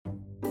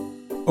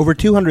Over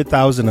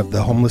 200,000 of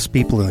the homeless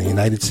people in the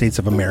United States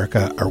of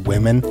America are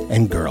women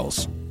and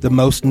girls. The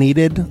most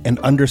needed and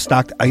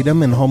understocked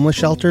item in homeless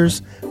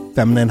shelters,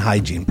 feminine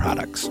hygiene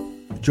products.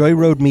 Joy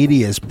Road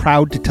Media is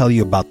proud to tell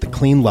you about the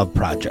Clean Love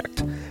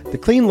Project. The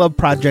Clean Love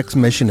Project's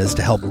mission is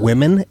to help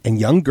women and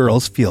young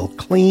girls feel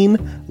clean,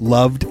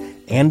 loved,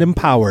 and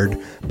empowered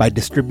by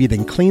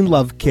distributing Clean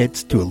Love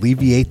kits to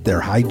alleviate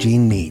their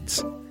hygiene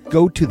needs.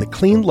 Go to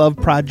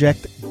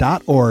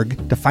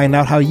thecleanloveproject.org to find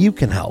out how you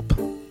can help.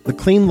 The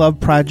Clean Love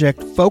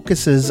Project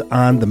focuses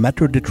on the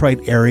Metro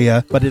Detroit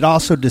area, but it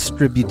also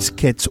distributes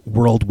kits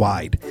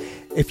worldwide.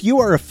 If you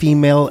are a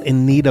female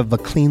in need of a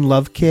Clean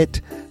Love kit,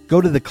 go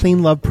to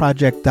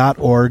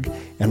thecleanloveproject.org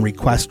and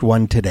request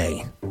one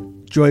today.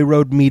 Joy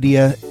Road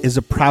Media is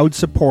a proud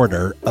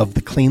supporter of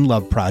the Clean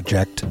Love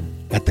Project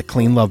at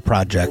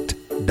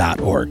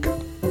thecleanloveproject.org.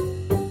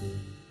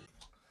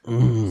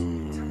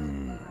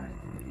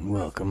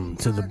 Welcome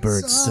to the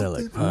Bert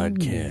Selleck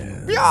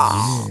Podcast.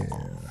 Yeah.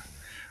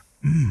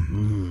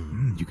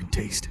 You can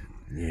taste it.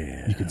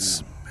 Yeah. You can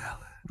smell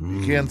it.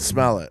 You can't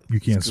smell it. You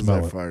can't It's 'cause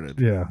smell I it. farted.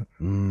 Yeah.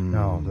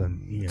 No,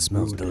 then It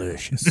smells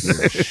delicious.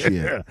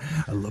 Shit.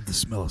 I love the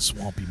smell of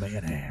swampy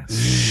man ass.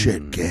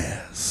 Shit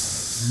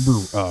gas.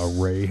 Remember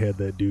Ray had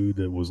that dude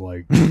that was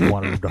like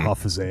wanted him to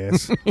huff his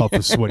ass, huff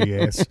his sweaty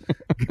ass.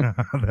 God,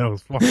 that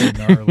was fucking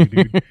gnarly,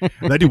 dude.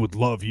 That dude would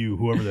love you,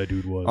 whoever that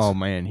dude was. Oh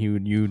man,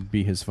 you'd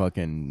be his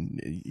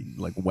fucking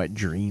like wet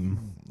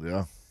dream.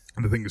 Yeah.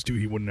 And the thing is too,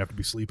 he wouldn't have to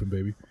be sleeping,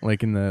 baby.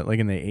 Like in the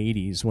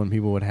 80s when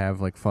people would have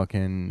like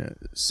fucking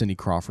Cindy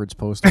Crawford's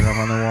poster up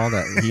on the wall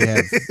that he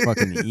had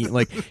fucking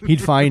like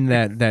he'd find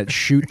that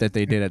shoot that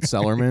they did at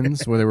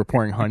Sellerman's where they were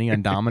pouring honey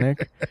on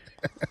Dominic,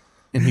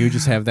 and he would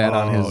just have that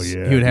on his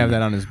yeah, he would have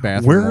that on his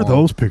bathroom Where are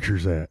wall. those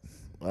pictures at?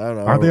 I don't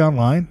know. Are they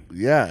online?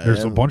 Yeah.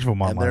 There's a bunch of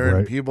them and online, they're in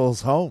right?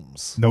 people's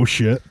homes. No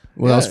shit.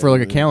 Well, that was Yeah. for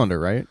like a calendar,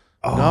 right?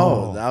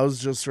 No, that was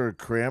just for a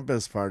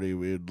Krampus party.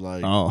 We'd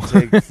like Oh.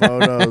 take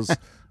photos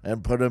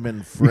and put them in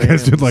You frames.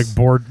 guys did like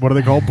what do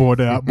they call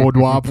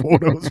boudoir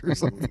photos or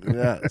something?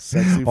 Yeah,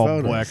 sexy All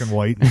photos. black and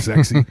white and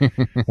sexy.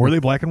 Were they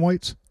black and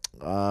whites?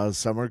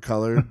 Some are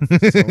colored. Some are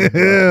black and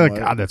Yeah, white.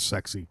 God, that's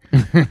sexy.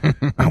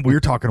 We were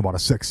talking about a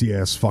sexy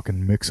ass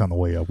fucking mix on the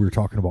way up. We were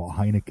talking about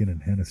Heineken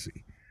and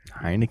Hennessy.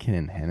 Heineken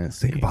and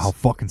Hennessy. Think about how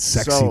fucking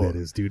sexy So- that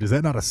is, dude. Is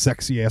that not a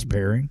sexy ass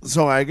pairing?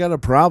 So I got a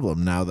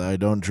problem now that I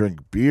don't drink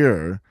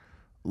beer.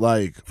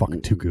 Like,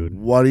 Fucking too good.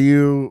 what do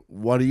you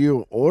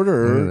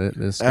order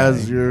This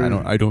as guy.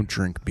 your? I don't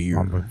drink beer.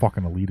 I'm a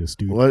fucking elitist,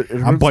 dude. What? It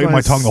I'm hurts biting my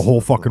my tongue the s-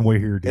 whole fucking way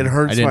here, dude. It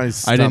hurts my I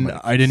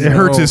stomach. didn't. It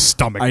hurts know- his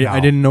stomach I now.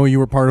 didn't know you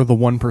were part of the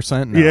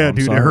 1%. Yeah, I'm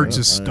dude, sorry. it hurts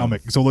his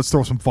stomach. So let's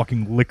throw some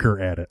fucking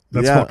liquor at it.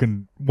 That's Yeah.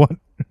 fucking what?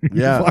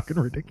 Yeah. Fucking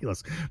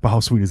ridiculous. But how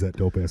sweet is that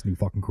dope ass new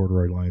fucking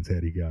corduroy Lions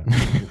hat he got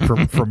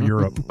from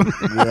Europe,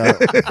 Yeah.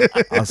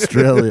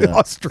 Australia.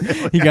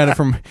 Australia? He got it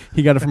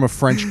from a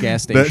French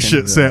gas station. That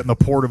shit sat in the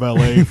port of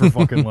LA for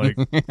fucking like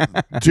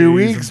 2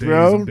 days weeks, and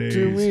bro. days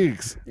 2 and days.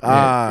 weeks.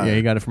 Yeah,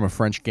 he got it from a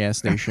French gas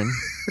station.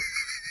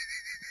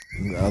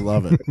 I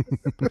love it.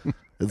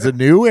 It's a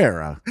new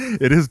era.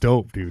 It is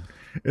dope, dude.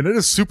 And it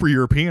is super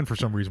European for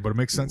some reason, but it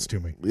makes sense to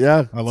me.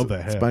 Yeah, I love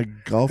that It's hat. my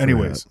golfer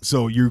Anyways, hat.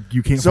 so you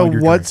can't So find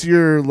your what's drink.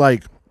 your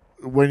like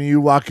when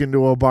you walk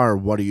into a bar?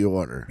 What do you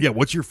order? Yeah,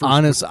 what's your first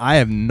Honest, I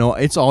have no.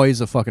 It's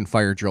always a fucking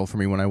fire drill for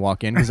me when I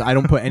walk in because I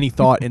don't put any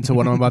thought into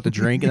what I'm about to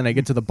drink, and then I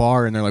get to the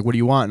bar and they're like, "What do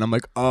you want?" And I'm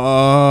like,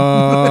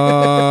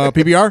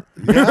 PBR."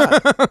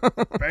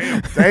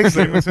 Bam. Thanks.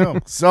 Same as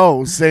him.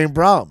 So same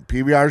problem.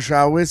 PBR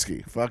shot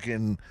whiskey.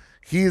 Fucking,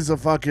 he's a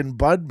fucking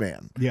bud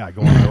man. Yeah, I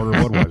go on and order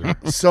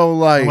Budweiser. So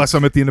like, Unless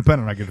I'm at the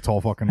Independent, I get a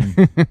tall fucking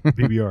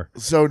PBR.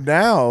 so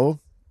now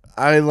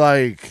I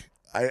like.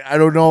 I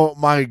don't know what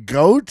my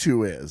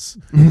go-to is,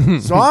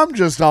 so I'm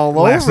just all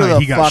Last over night the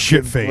he got fucking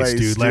shit faced, place,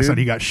 dude. Last night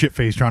he got shit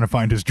faced trying to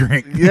find his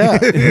drink. Yeah.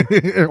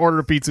 Ordered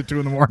a pizza at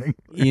 2 a.m.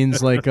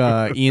 Ian's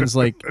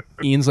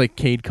like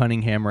Cade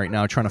Cunningham right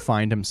now, trying to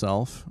find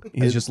himself.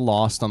 He's just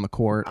lost on the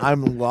court.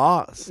 I'm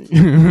lost.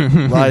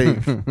 Like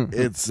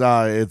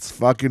it's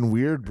fucking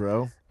weird,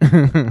 bro.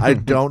 I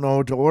don't know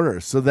what to order.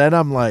 So then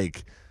I'm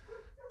like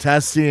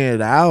testing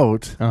it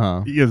out.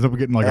 He ends up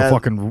getting like a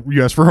fucking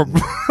US for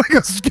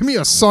give me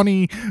a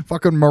sunny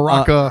fucking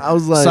maraca. I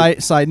was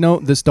like, Side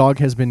note: this dog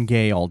has been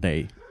gay all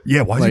day.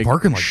 yeah, why is he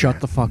barking like shut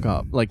that? the fuck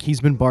up! Like he's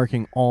been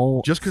barking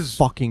all Just 'cause-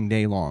 fucking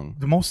day long.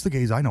 The most of the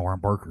gays I know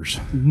aren't barkers.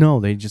 No,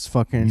 they just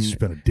fucking. He's just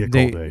been a dick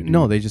they, all day, dude.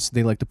 No,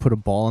 they like to put a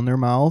ball in their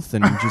mouth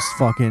and just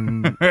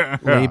fucking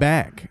lay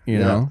back. You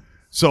know.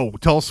 So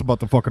tell us about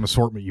the fucking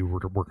assortment you were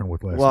working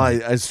with last well,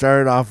 night. I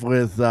started off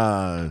with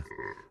what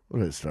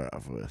did I start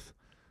off with?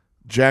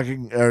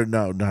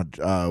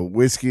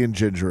 Whiskey and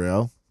ginger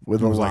ale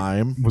with a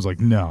lime. Was like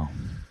no.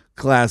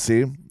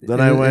 Classy. Then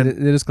I went. It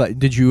is.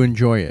 Did you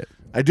enjoy it?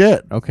 I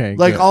did. Okay.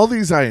 Like good. all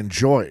these, I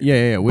enjoy.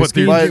 Yeah.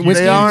 Whiskey. But But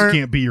they aren't.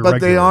 can't be your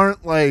but they regular.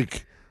 aren't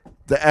like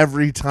the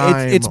every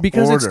time. It's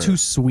because order. it's too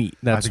sweet.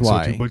 I That's think so,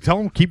 why. too. But tell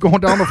him keep going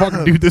down the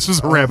fucking dude. This is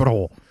a rabbit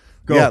hole.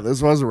 Go. Yeah,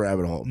 this was a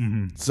rabbit hole.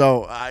 Mhm.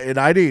 So, and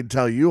I didn't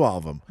tell you all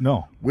of them.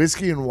 No.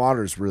 Whiskey and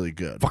water is really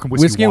good. Fucking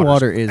Whiskey and water's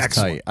water is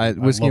excellent. tight.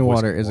 Whiskey and love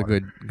water is a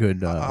good.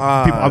 People,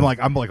 I'm like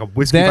a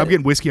whiskey. If I'm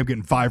getting whiskey, I'm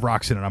getting 5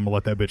 rocks in it. I'm gonna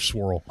let that bitch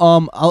swirl.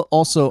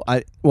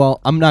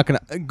 I'm not gonna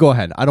go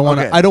ahead. I don't want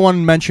to. Okay. I don't want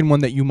to mention one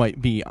that you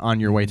might be on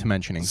your way to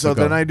mentioning. So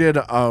go. then I did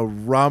a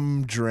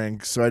rum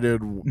drink. So I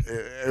did.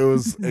 It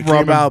Rum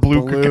came out and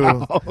blue blue.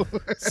 cacao.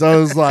 So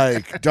it was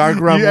like dark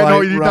rum, Yeah,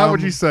 light no, rum. not what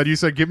you said. You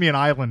said, "Give me an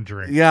island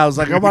drink." Yeah, I was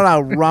like, I want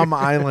a rum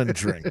island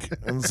drink,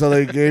 and so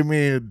they gave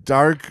me a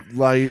dark,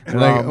 light like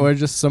rum. we're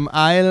just some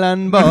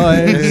island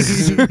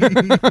boys.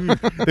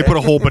 They put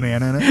a whole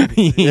banana in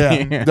it.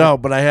 Yeah, no,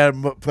 but I had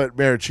put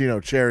maraschino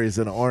cherries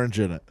and orange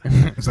in it.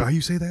 Is that how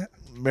you say that?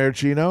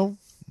 Maraschino.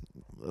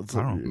 That's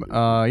I don't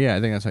know. Yeah,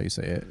 I think that's how you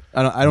say it.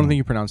 I don't think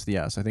you pronounce the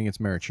S. I think it's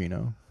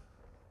maraschino.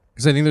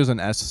 Because I think there's an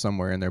S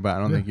somewhere in there, but I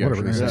don't think you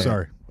Whatever. actually say it.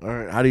 Sorry, All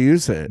right, how do you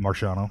say it?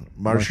 Marciano.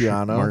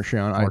 Marciano.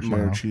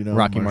 Maraschino.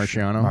 Rocky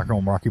Marciano.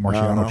 Rocky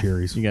Marciano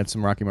cherries. You got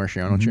some Rocky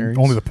Marciano cherries.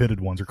 Only the pitted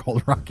ones are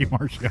called Rocky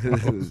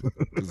Marcianos.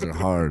 Because they're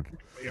hard.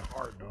 They're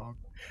hard, dog.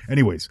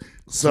 Anyways,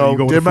 So you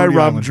go with did the my fruity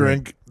rum island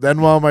drink.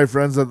 Then one of my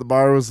friends at the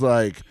bar was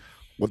like,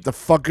 "What the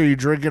fuck are you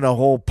drinking a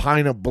whole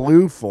pint of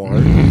blue for?"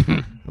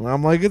 And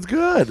I'm like, "It's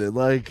good." And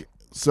like,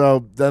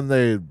 so then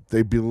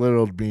they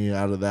belittled me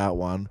out of that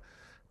one.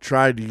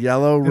 Tried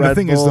yellow And the Red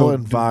thing is, Bull though,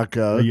 and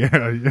vodka.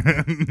 Yeah.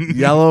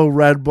 Yellow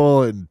Red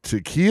Bull and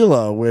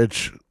tequila,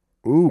 which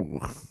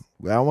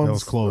that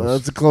was close.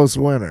 That's a close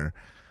winner.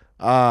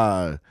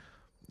 The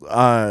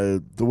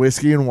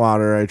whiskey and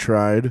water I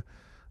tried.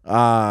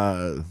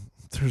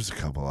 There's a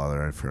couple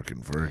other I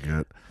freaking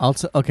forget.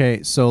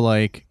 Okay, so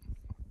like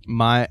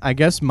I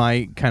guess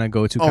my kind of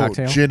go-to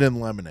cocktail. Gin and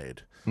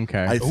lemonade.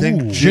 Okay. I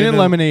think Ooh. Gin and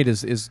lemonade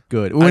is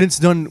good. When it's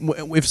done,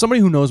 if somebody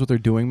who knows what they're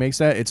doing makes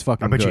that, it's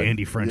fucking I bet good. you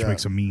Andy French Yeah.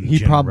 makes a mean. He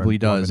gin probably red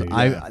does.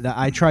 lemonade.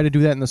 I try to do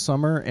that in the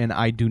summer, and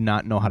I do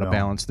not know how to No.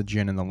 balance the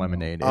gin and the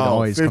lemonade. It Oh,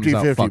 always comes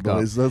out 50-50, fucked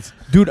boys. up. That's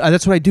Dude,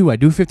 that's what I do. I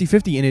do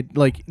 50-50, and it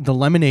like the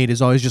lemonade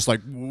is always just like.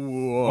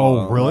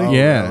 Oh, really?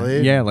 Yeah,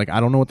 really? yeah. Like I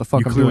don't know what the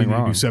fuck You I'm clearly doing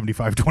need to wrong. do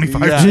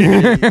 75-25.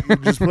 yeah, you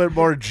just put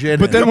more gin.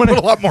 But in then it. when Put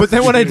a lot more but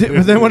then when I gin do, in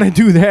but then when I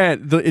do that,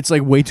 it's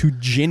like way too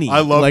ginny.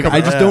 I love like I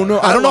coming- just yeah. don't know.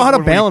 I don't know love how to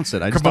when we balance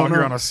it. I just Come out don't here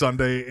know. on a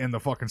Sunday in the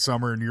fucking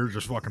summer and you're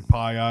just fucking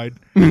pie-eyed,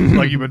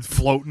 like you've been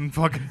floating,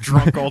 fucking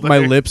drunk all day. My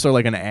lips are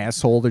like an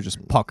asshole. They're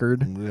just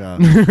puckered. Yeah.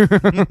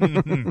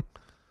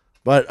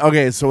 But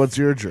okay, so what's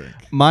your drink?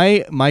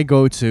 My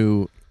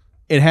go-to,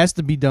 it has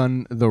to be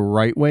done the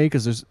right way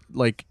because there's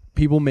like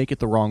people make it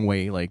the wrong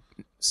way like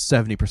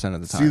 70%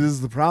 of the See, time. this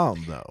is the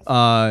problem though.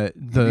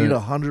 You need The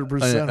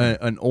 100%.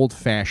 an old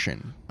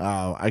fashioned.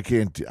 Oh, I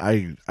can't.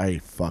 I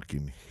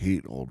fucking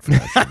hate old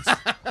fashions.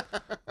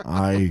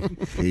 I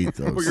hate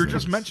those. But you're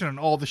just things. mentioning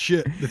all the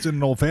shit that's in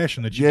an old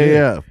fashioned that you Yeah, did.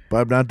 yeah, but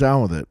I'm not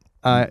down with it.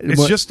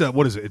 It's just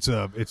what is it?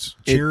 It's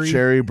cherry.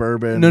 Cherry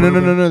bourbon.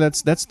 No.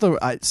 That's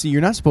the. See,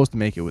 you're not supposed to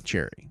make it with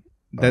cherry.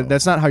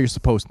 That's not how you're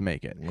supposed to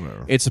make it.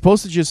 Whatever. It's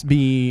supposed to just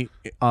be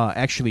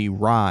actually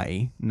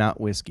rye, not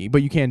whiskey.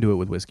 But you can do it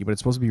with whiskey. But it's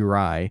supposed to be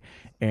rye,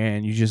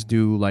 and you just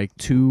do like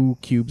 2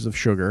 cubes of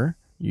sugar.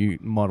 You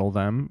muddle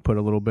them. Put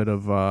a little bit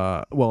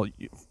of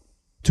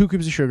 2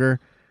 cubes of sugar,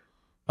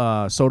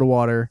 soda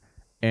water,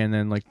 and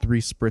then like 3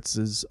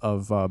 spritzes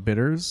of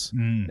bitters,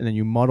 and then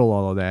you muddle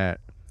all of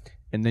that,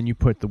 and then you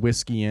put the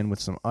whiskey in with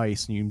some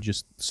ice, and you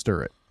just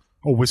stir it.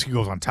 Oh, whiskey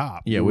goes on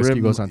top. Yeah, You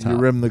whiskey goes on top. You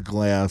rim the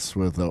glass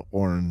with an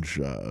orange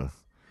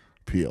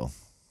peel.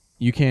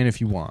 You can if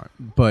you want,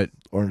 but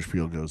Orange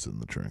peel goes in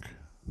the drink.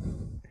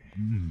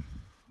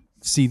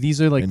 see,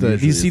 these are like And the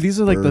usually these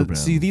are like the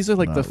bourbon, these are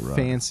like the not rye.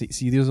 fancy.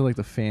 See, these are like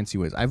the fancy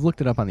ways. I've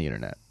looked it up on the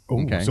internet.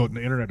 Oh, Okay, so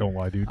the internet don't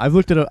lie, dude. I've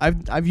looked it up.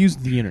 I've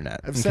used the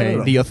internet. I've sat Okay,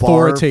 at a the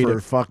bar authoritative.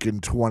 for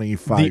fucking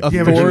 25. The Yeah, but you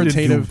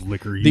authoritative didn't do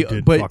liquor. You the,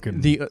 did but fucking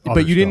the other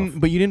but you stuff. didn't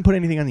but you didn't put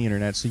anything on the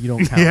internet, so you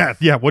don't count.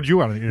 Yeah. What'd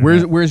you on the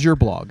internet? Where's your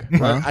blog?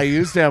 Huh? I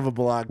used to have a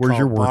blog Where's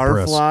your called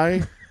WordPress?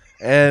 Barfly,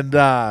 and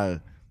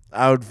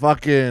I would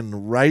fucking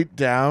write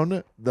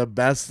down the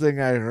best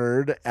thing I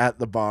heard at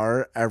the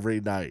bar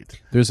every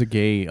night. There's a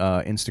gay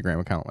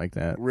Instagram account like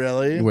that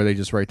Really? where they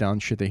just write down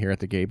shit they hear at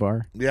the gay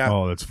bar. Yeah.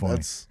 Oh, that's funny.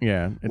 That's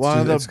Yeah, it's One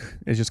of just, the-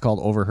 it's just called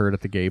Overheard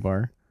at the gay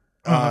bar.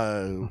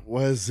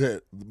 was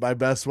it? My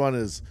best one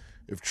is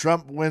if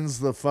Trump wins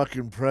the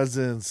fucking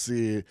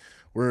presidency,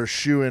 we're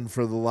shooing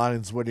for the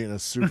Lions winning a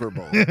Super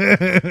Bowl.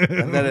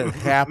 And then it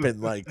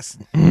happened like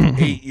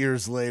 8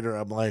 years later.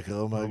 I'm like,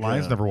 oh my The god.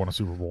 Lions never won a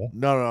Super Bowl.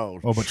 No.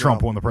 Oh, but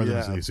Trump won the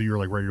presidency, Yeah. so you were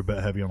like ready to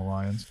bet heavy on the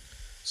Lions.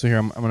 So here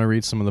I'm gonna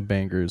read some of the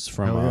bangers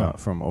from Hell yeah.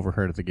 from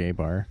Overheard at the gay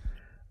bar.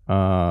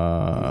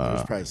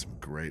 There's probably some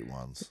great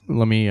ones.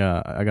 Let me.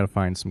 I gotta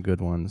find some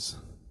good ones.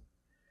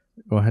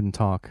 Go ahead and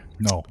talk.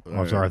 No,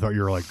 I'm sorry. I thought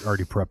you were like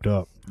already prepped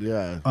up.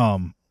 Yeah.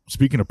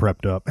 Speaking of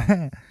prepped up,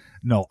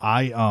 no,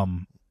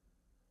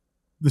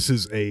 this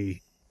is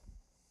a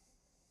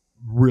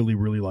really,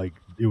 really like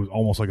it was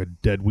almost like a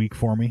dead week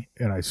for me,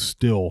 and I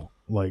still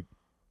like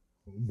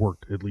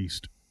worked at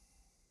least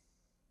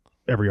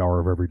every hour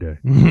of every day.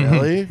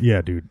 Really?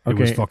 Yeah, dude. It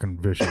was Okay. fucking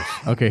vicious.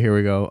 Okay, here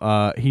we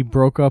go. He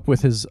broke up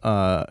with his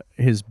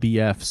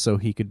BF so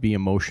he could be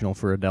emotional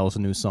for Adele's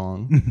new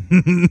song.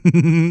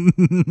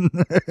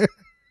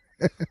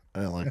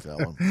 I don't like that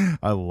one.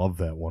 I love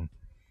that one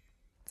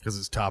because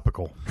it's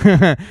topical.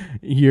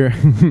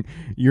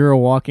 You're a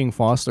walking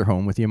foster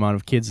home with the amount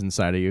of kids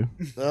inside of you.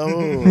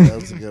 Oh,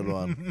 that's a good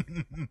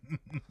one.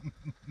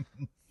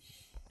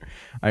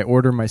 I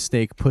order my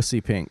steak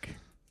pussy pink.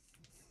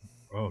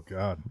 Oh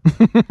God,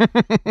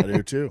 I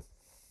do too.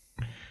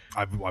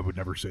 I would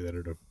never say that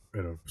at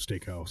a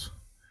steakhouse.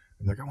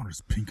 I'm like, I want it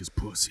as pink as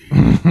pussy.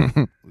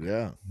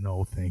 Yeah.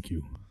 No, thank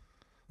you.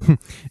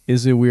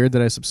 Is it weird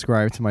that I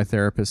subscribe to my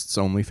therapist's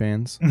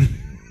OnlyFans?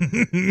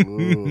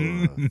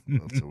 Ooh,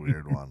 that's a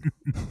weird one.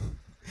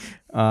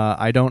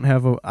 I don't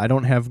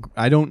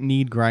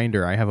need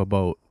Grindr. I have a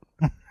boat.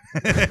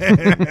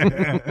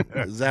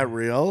 Is that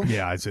real?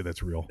 Yeah, I'd say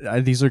that's real.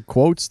 These are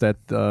quotes that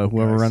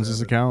whoever Guy runs said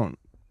this it. account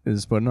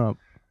is putting up.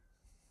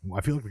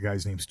 I feel like the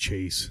guy's name's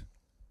Chase.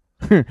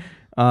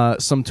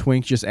 Some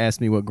twink just asked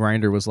me what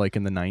Grindr was like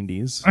in the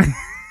 90s.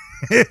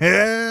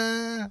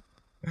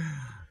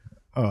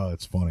 Oh,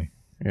 that's funny.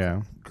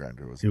 Yeah.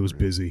 Grindr was. It was real.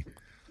 busy.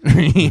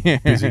 yeah.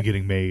 Busy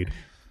getting made.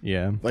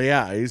 Yeah. But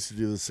yeah, I used to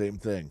do the same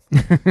thing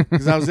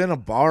because I was in a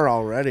bar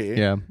already.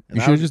 Yeah. And You I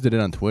should have was- just did it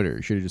on Twitter.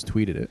 You should have just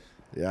tweeted it.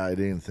 Yeah, I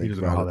didn't think He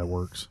doesn't know about how it. that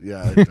works.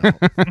 Yeah, I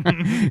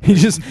don't.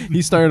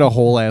 He started a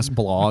whole ass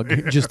blog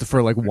just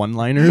for like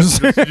one-liners.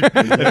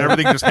 And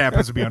everything just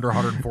happens to be under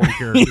 140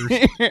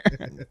 characters.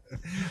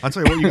 I'll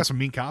tell you what, you got some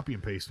mean copy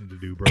and pasting to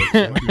do, bro. So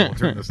you won't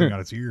turn this thing on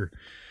its ear.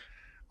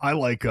 I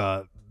like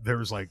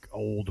there's like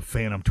old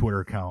Phantom Twitter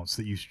accounts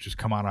that used to just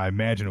come on. I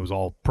imagine it was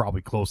all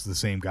probably close to the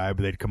same guy,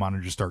 but they'd come on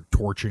and just start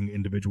torching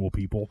individual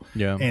people.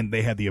 Yeah. And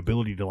they had the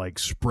ability to like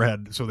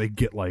spread, so they'd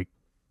get like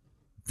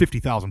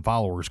 50,000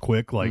 followers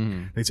quick. Like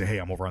they'd say, "Hey,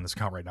 I'm over on this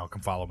account right now.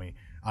 Come follow me.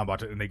 I'm about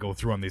to," and they go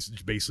through on this,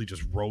 basically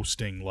just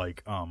roasting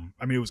like, I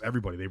mean, it was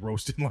everybody. They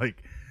roasted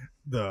like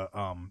the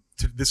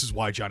this is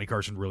why Johnny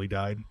Carson really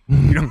died.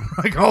 You know,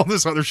 like all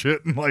this other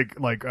shit and like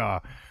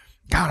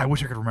God, I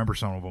wish I could remember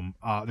some of them.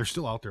 They're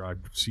still out there. I'd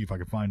see if I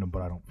could find them,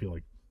 but I don't feel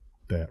like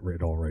that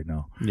at all right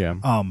now. Yeah.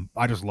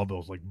 I just love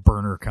those like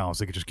burner accounts.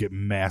 They could just get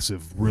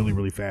massive really,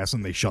 really fast,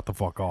 and they shut the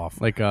fuck off.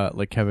 Like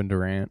Kevin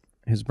Durant,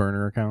 his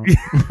burner account. Do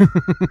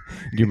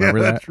you remember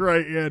that? That's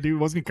right. Yeah, dude.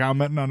 Wasn't he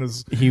commenting on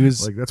his? He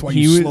was Like, that's why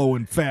he you was, slow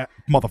and fat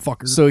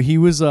motherfucker. So he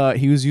was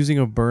using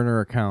a burner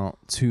account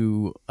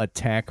to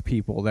attack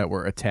people that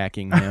were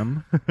attacking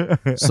him.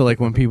 So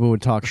like when people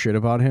would talk shit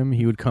about him,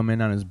 he would come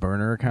in on his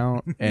burner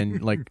account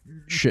and like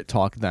shit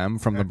talk them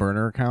from the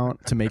burner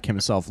account to make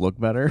himself look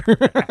better.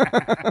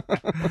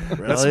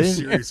 That's some Really?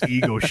 serious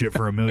ego shit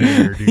for a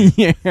millionaire, dude.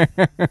 Yeah.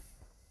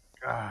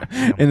 God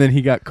damn. And then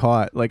he got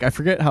caught. Like I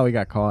forget how he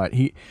got caught.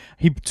 He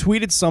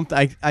tweeted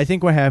something. I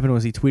think what happened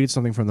was he tweeted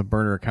something from the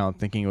burner account,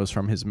 thinking it was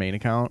from his main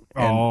account.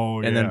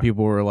 And, and then yeah.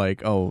 people were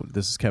like, "Oh,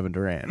 this is Kevin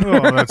Durant."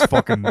 Oh, that's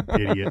fucking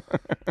idiot.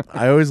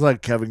 I always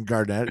like Kevin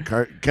Garnett.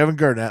 Kevin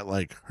Garnett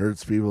like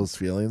hurts people's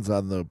feelings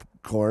on the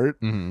court.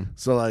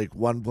 So like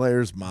one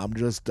player's mom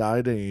just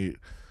died and he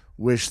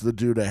wished the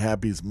dude a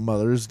happy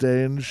Mother's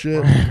Day and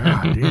shit.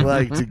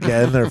 Like to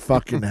get in their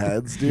fucking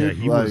heads, dude.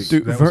 Yeah, he like, was-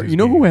 Dude, That was his you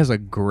know game. who has a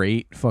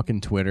great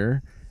fucking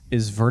Twitter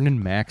is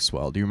Vernon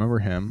Maxwell. Do you remember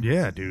him?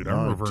 Yeah, dude. I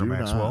remember do Vernon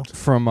Maxwell. not.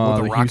 From What,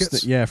 the the Rockets?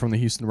 Houston, from the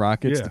Houston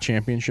Rockets, Yeah. the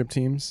championship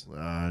teams.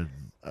 I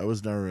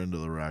was never into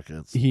the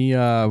Rockets. He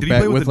Did he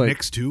bet play with the like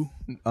Knicks too?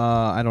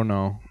 I don't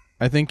know.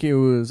 I think he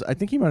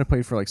might have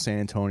played for like San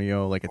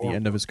Antonio, like at the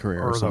end of his career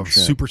or Or the some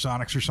shit.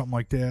 Supersonics or something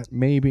like that?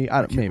 Maybe I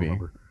don't. Can't Maybe.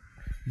 remember.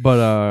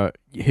 But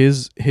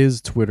his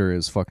Twitter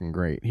is fucking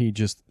great. He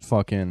just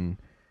fucking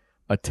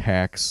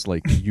attacks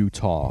like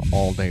Utah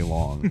all day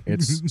long.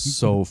 It's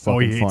so fucking Oh,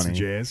 he hates funny. the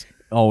Jazz.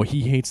 Oh,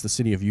 he hates the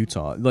city of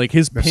Utah. Like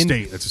his That's pin,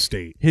 state. That's a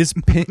state. his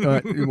pin,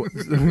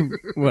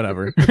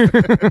 whatever.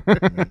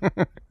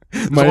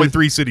 There's only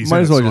 3 cities. Might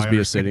in as it, well so just I be a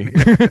understand.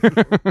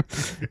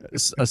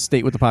 city. A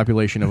state with the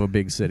population of a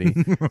big city.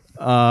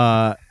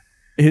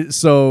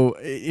 So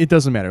it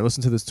doesn't matter.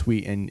 Listen to this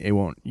tweet, and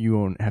you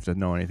won't have to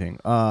know anything.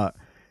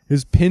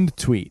 His pinned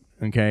tweet.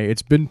 Okay,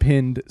 it's been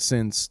pinned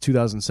since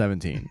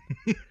 2017.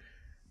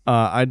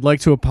 I'd like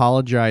to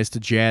apologize to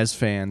Jazz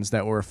fans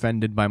that were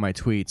offended by my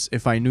tweets.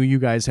 If I knew you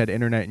guys had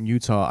internet in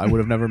Utah, I would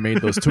have never made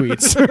those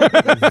tweets.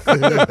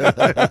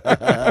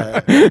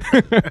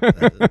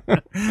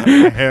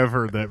 I have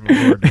heard that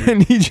before, dude.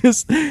 And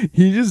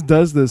he just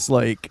does this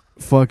like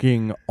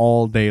fucking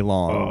all day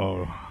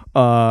long.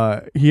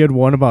 Oh. He had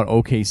one about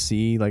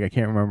OKC, like I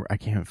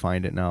can't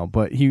find it now,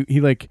 but he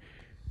like,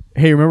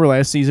 hey, remember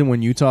last season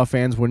when Utah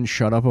fans wouldn't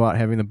shut up about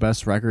having the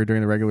best record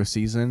during the regular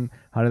season?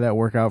 How did that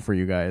work out for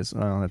you guys?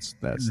 Oh,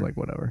 that's like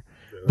whatever.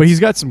 But he's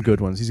got some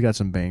good ones. He's got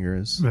some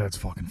bangers. That's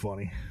fucking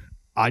funny.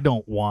 I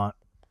don't want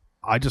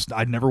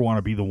I never want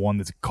to be the one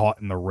that's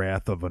caught in the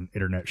wrath of an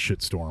internet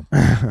shitstorm.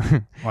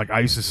 Like, I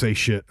used to say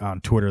shit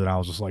on Twitter that I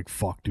was just like,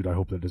 fuck, dude, I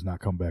hope that does not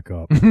come back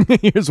up.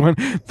 Here's one.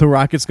 The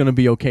Rockets going to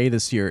be okay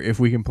this year if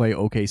we can play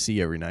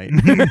OKC every night.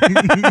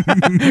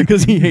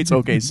 Because he hates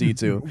OKC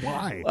too.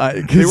 Why?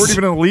 They weren't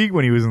even in the league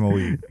when he was in the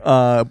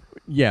league.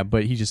 Yeah,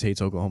 but he just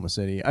hates Oklahoma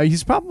City. He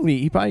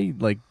probably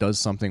like does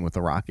something with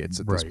the Rockets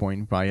at this point.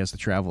 He probably has to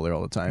travel there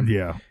all the time.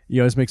 Yeah. He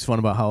always makes fun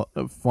of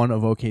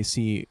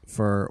OKC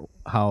for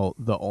how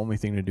the only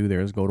thing to do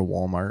there is go to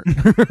Walmart.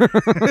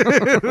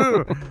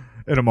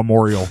 At a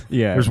memorial.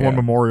 Yeah. There's one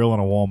memorial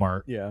and a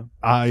Walmart. Yeah.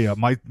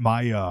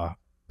 My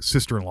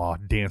sister-in-law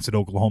danced at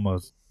Oklahoma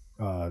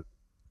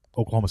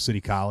City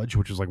College,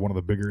 which is like one of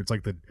the bigger. It's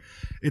like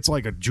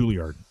a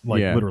Juilliard,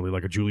 literally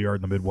like a Juilliard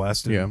in the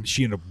Midwest. And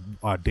she ended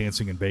up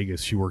dancing in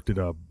Vegas. She worked at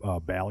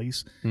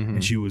Bally's,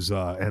 and she was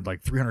had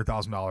like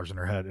 $300,000 in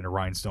her head and her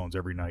rhinestones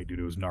every night, dude.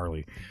 It was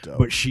gnarly. Dope.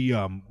 But she,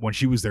 when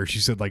she was there, she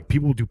said like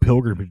people do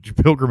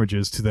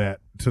pilgrimages to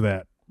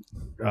that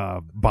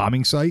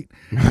bombing site,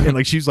 and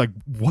like she's like,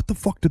 what the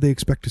fuck did they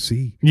expect to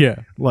see? Yeah,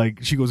 like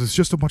she goes, it's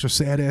just a bunch of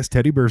sad ass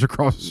teddy bears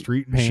across the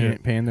street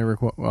and paying their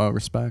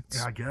respects.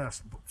 Yeah, I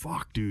guess. But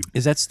fuck, dude,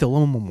 is that still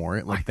a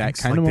memorial? Like that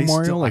kind of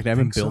memorial? Like they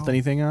haven't built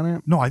anything on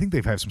it? No, I think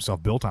they've had some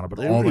stuff built on it, but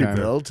they all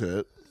rebuilt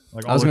it.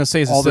 Like I was gonna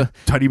say, all the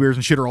teddy bears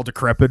and shit are all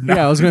decrepit.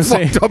 Yeah, I was gonna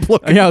say.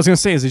 Yeah, I was gonna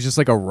say, is it just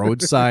like a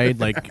roadside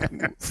like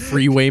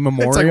freeway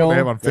memorial? It's like what they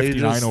have on They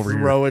 59 just over here.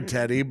 throw a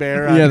teddy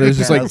bear. Yeah, on there's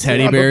the just like castle.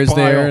 teddy on the bears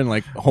there pile. and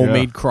like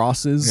homemade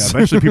crosses. Yeah,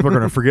 eventually people are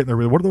gonna forget. And they're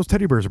like, what are those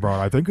teddy bears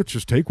about? I think it's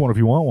just take one if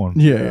you want one.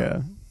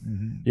 Yeah.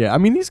 Yeah, I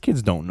mean, these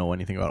kids don't know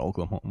anything about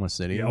Oklahoma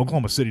City. Yeah,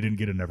 Oklahoma City didn't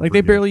get a never like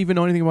forget. they barely even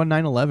know anything about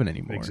 9/11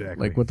 anymore.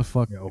 Exactly. Like what the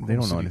fuck? Yeah, They don't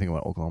know City anything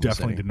about Oklahoma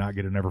Definitely City. did not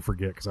get a never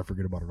forget because I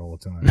forget about it all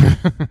the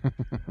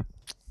time.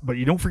 But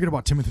you don't forget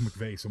about Timothy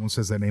McVeigh. Someone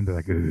says that name, they're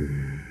like,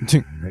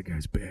 that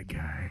guy's a bad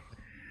guy.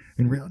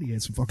 In reality, he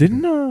had some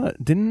fucking...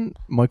 Didn't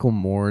Michael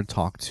Moore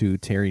talk to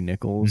Terry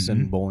Nichols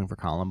in Bowling for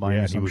Columbine? Yeah,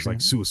 or and he was something?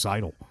 like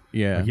suicidal.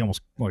 Yeah, like, he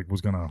almost like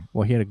was gonna...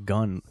 Well, he had a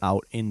gun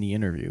out in the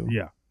interview.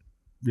 Yeah,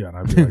 and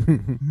I'd be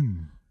like,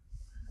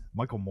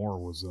 Michael Moore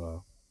was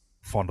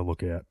fun to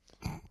look at.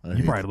 You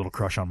probably had a little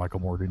crush on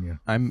Michael Moore, didn't you?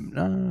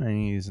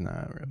 He's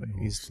not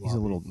really. He's a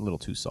little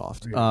too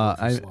soft. Yeah,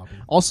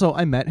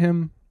 I met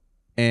him,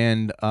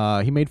 and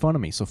he made fun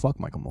of me. So fuck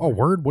Michael Moore. Oh,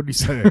 word? What did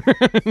he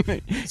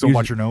say? So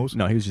about your nose?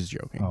 No, he was just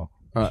joking. Oh.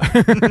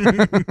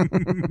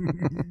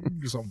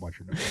 Just something about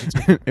your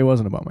nose. It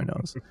wasn't about my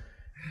nose.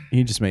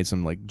 He just made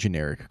some like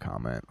generic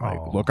comment, like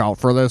 "Look out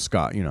for this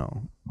guy," you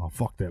know. Oh,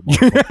 fuck that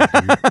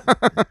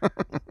motherfucker,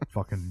 dude.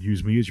 Fucking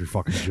use me as your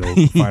fucking joke.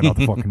 Find out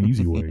the fucking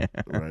easy way.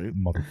 Right.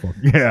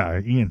 Motherfucker. Yeah,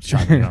 Ian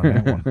shot me on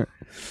that one.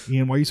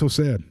 Ian, why are you so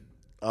sad?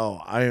 Oh,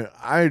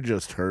 I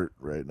just hurt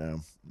right now.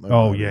 My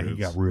Oh, body yeah, hurts. he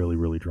got really,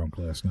 really drunk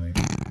last night.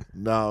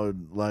 No,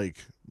 like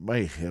my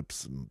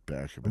hips and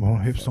back have been Well, all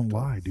hips fucked don't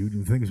up. lie, dude.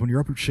 The thing is, when you're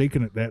up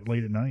shaking it that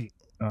late at night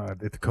at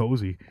the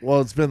Cozy, Well,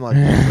 it's been like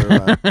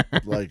for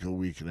like a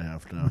week and a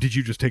half now. did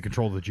you just take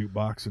control of the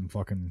jukebox and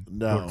fucking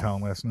No. go to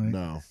town last night?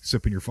 No,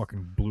 Sipping your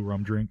fucking blue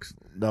rum drinks?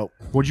 nope.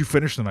 What'd you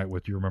finish the night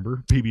with? Do you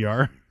remember?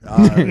 PBR?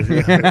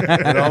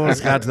 It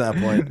almost got to that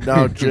point.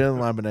 No, gin and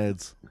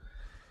lemonades.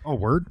 Oh,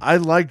 word? I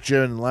like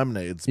gin and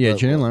lemonades. Yeah, but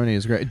gin and lemonade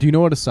is great. Do you know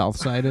what a South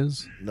Side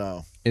is?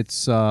 No.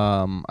 It's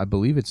I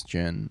believe it's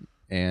gin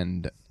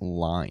and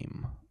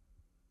lime.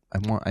 I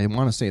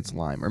want to say it's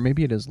lime, or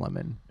maybe it is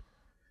lemon.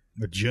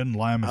 The gin,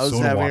 lime, and I was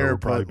soda having water her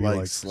would probably put be like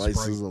like slices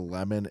Sprite. of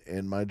lemon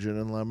in my gin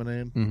and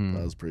lemonade. Mhm.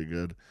 That was pretty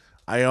good.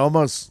 I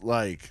almost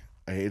like.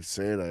 I hate to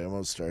say it. I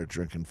almost started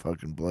drinking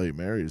fucking Bloody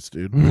Marys,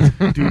 dude.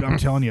 Dude, I'm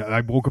telling you, I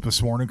woke up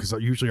this morning because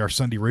usually our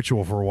Sunday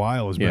ritual for a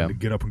while has been to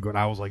get up and go. And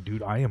I was like,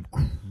 dude, I am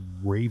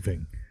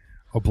craving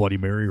a Bloody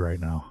Mary right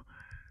now.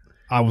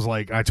 I was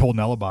like, I told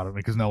Nell about it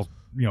because Nell,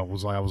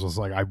 was like, I was just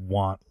like, I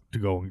want to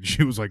go. And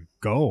she was like,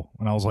 go.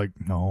 And I was like,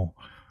 no,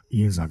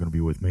 Ian's not going to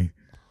be with me.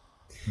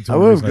 And so I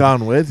would have like,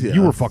 gone with you.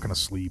 You were fucking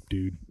asleep,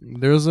 dude.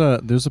 There's a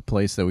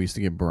place that we used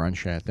to get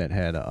brunch at that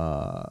had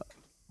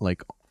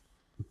like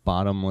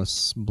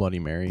bottomless Bloody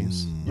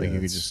Marys. Like you could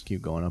that's- just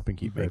keep going up and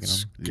keep making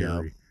That's them.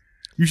 scary. Yeah.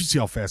 You should see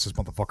how fast this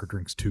motherfucker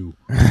drinks too.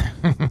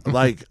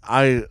 Like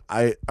all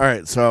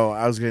right. So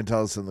I was going to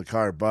tell this in the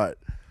car, but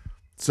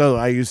so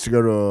I used to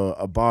go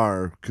to a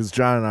bar because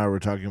John and I were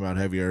talking about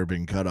have you ever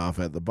been cut off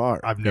at the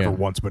bar? I've never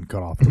once been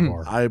cut off at a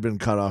bar. I've been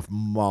cut off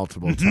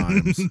multiple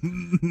times,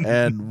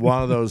 and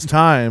one of those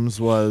times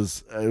it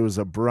was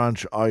a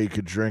brunch, all you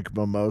could drink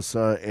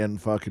mimosa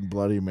and fucking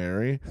Bloody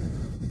Mary,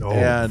 Oh,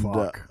 and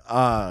fuck.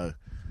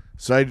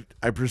 so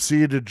I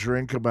proceeded to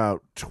drink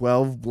about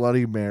 12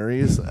 Bloody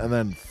Marys and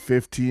then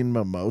 15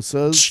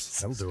 mimosas.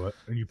 That'll do it.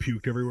 And you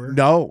puked everywhere?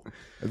 No,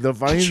 the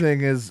funny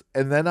thing is,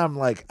 and then I'm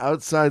like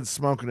outside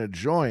smoking a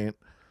joint,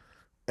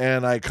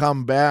 and I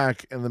come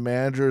back, and the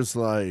manager's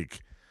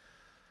like,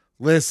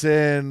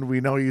 listen, we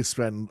know you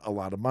spend a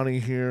lot of money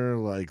here,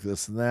 like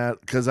this and that,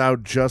 because I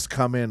would just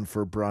come in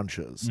for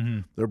brunches.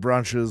 Mhm. Their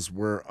brunches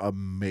were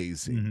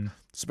amazing. Mhm.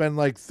 Spend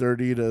like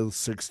 $30 to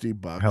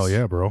 $60. Hell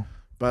yeah, bro.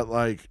 But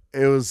like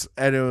it was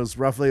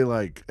roughly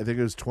like I think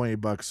it was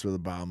 $20 for the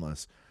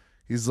bombless.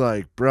 He's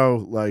like, bro,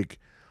 like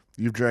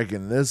you've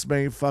drinking this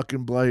many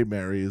fucking Bloody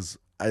Marys.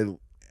 I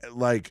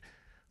like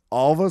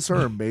all of us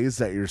are amazed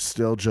that you're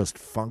still just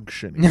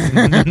functioning.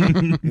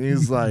 And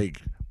he's like,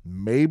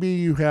 maybe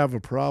you have a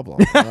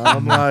problem. And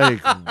I'm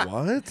like,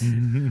 what?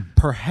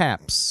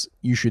 Perhaps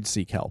you should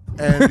seek help.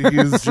 And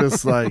he's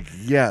just like,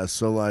 yeah.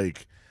 So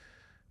like,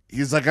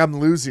 he's like, I'm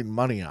losing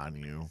money on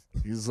you.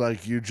 He's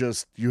like, you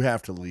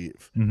have to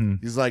leave. Mm-hmm.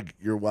 He's like,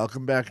 you're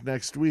welcome back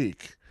next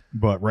week.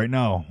 But right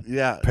now,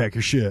 Yeah. pack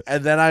your shit.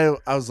 And then I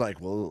was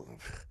like, well,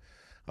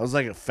 I was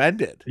like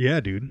offended. Yeah,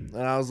 dude. And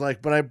I was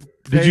like, but I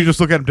Did you just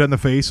look at him dead in the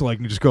face like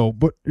and just go,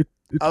 but it's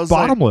I was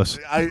bottomless?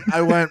 Like,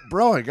 I went,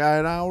 bro, I got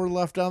an hour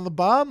left on the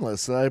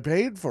bombless that I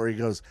paid for. He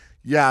goes,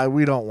 yeah,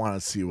 we don't want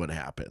to see what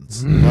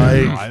happens.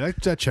 Like,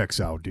 that checks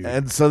out, dude.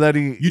 and so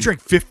then You drank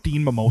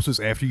 15 mimosas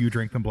after you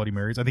drank them Bloody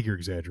Marys? I think you're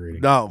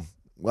exaggerating. no,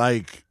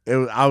 like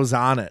I was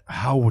on it.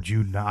 How would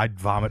you not? I'd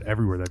vomit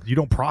everywhere. That you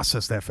don't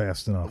process that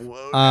fast enough.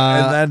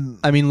 And then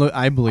I mean, look,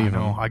 I believe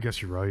No, him. I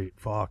guess you're right.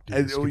 Fuck, dude.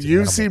 and This kid's an you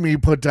animal. see me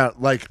put down,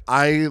 like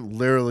I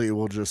literally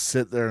will just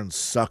sit there and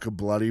suck a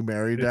Bloody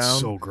Mary It's down.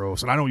 so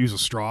gross. And I don't use a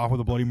straw with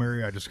a Bloody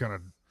Mary. I just kind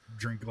of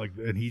drink like,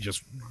 and he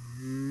just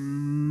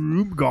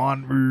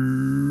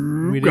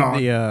gone. We did gone.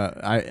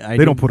 the.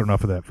 They don't put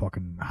enough of that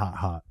fucking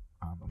hot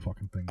on the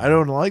fucking thing. I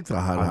don't like the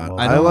hot I hot. love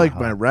I the like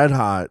hot my hot. red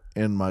hot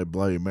in my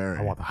Bloody Mary.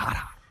 I want the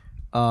hot.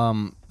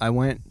 I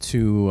went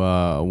to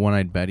One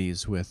Eyed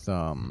Betty's with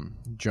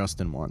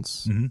Justin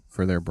once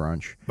for their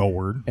brunch, No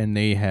word. and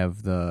they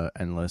have the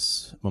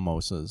endless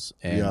mimosas,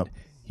 and Yep.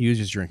 he was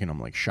just drinking them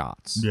like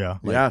shots. Yeah.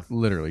 Like, Yeah.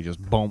 literally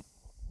just boom,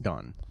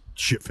 done.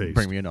 Shit face.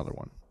 Bring me another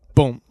one.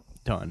 Boom,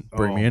 done.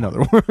 Bring me Oh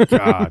another one.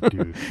 God,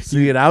 dude.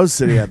 See, and I was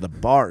sitting at the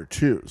bar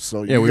too.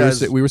 So Yeah, you we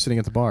guys, were sitting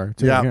at the bar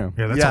too. Yeah. Yeah.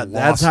 Yeah, that's yeah, a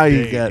that's lost how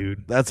you day, get.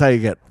 dude. That's how you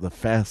get the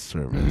fast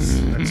service.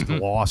 That's a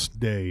lost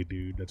day,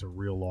 dude. That's a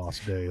real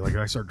lost day. Like,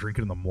 I start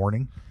drinking in the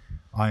morning,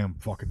 I am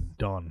fucking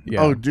done.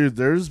 Yeah. Oh, dude,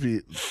 there's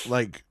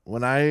like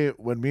when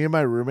me and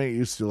my roommate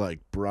used to like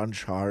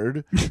brunch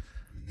hard,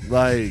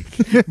 like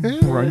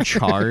Brunch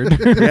hard.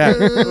 yeah,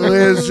 it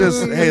was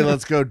just hey,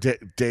 let's go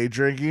day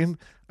drinking.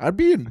 I'd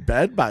be in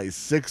bed by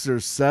 6 or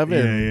 7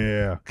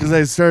 Yeah. because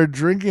I started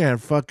drinking at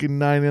fucking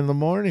 9 in the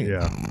morning.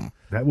 Yeah.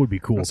 That would be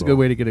cool. That's a though. good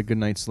way to get a good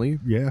night's sleep.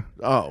 Yeah.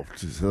 Oh,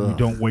 just, You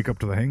don't wake up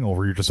to the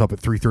hangover. You're just up at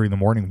 3:30 in the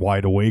morning,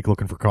 wide awake,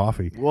 looking for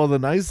coffee. Well, the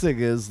nice thing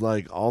is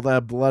like all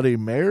that Bloody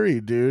Mary,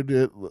 dude.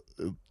 It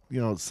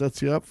it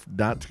sets you up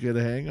not to get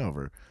a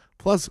hangover.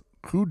 Plus,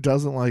 who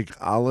doesn't like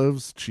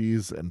olives,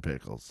 cheese, and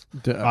pickles?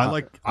 I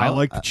like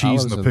the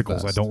cheese and olives the are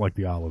pickles. I best. don't like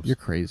the olives. You're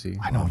crazy.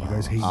 I know you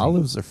guys hate me.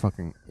 Olives are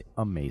fucking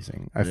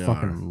amazing. I They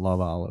fucking are.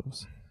 love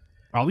olives.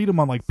 I'll eat them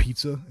on like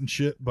pizza and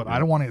shit, but I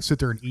don't want to sit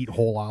there and eat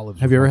whole olives.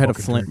 Have with you ever my had a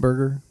fucking Flint drink.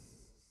 burger?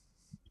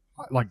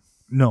 Like,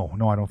 no,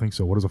 I don't think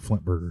so. What is a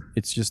Flint burger?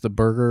 It's just a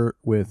burger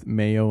with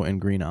mayo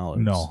and green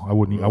olives. No, I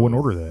wouldn't. I wouldn't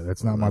order that.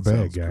 That's not my That bag,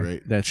 sounds guy.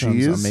 great. That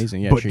Cheese? sounds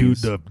amazing. Yeah, But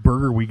cheese. dude, the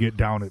burger we get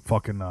down at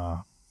fucking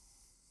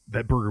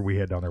that burger we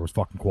had down there was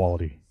fucking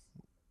quality.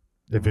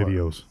 At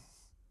Videos.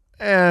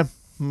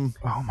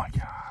 Oh my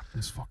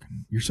god,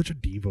 you're such a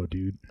diva,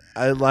 dude.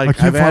 I like. I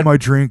can't find my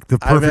drink. The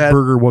perfect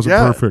burger wasn't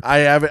perfect. I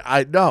haven't.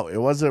 I no, it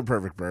wasn't a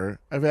perfect burger.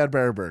 I've had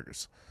better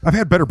burgers. I've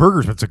had better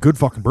burgers, but it's a good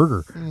fucking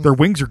burger. Their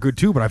wings are good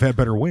too, but I've had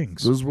better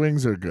wings. Those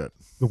wings are good.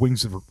 The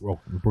wings are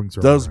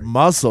Those alright.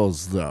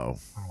 muscles, though.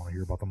 I don't want to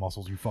hear about the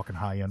muscles, you fucking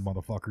high end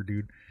motherfucker,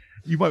 dude.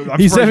 You might. I'm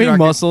He's surprised you're having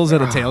not muscles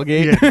at a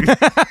tailgate.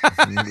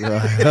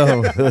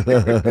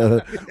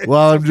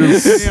 Well, I'm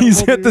just.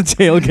 He's at the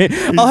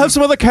tailgate. I'll have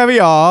some other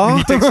caviar.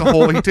 He takes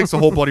the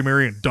whole Bloody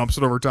Mary and dumps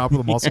it over top of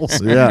the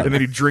muscles. Yeah. And then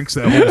he drinks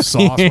that whole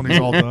sauce when he's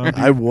all done.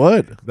 I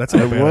would. That's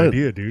not I a bad would.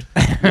 idea, dude.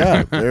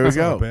 Yeah, there we That's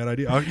not go. a bad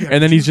idea. Oh, yeah,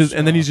 And then he's just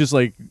cheese.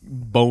 like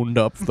boned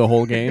up the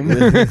whole game. Oh,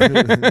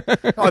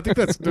 I think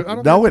that's. I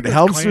don't No, think it that's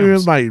helps me clams.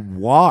 with my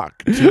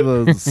walk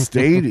to the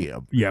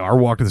stadium. Yeah, our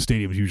walk to the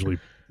stadium is usually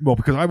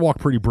because I walk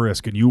pretty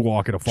brisk and you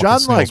walk at a fucking John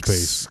snail's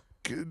likes.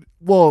 pace.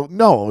 Well,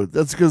 no,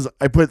 that's because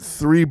I put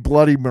 3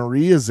 Bloody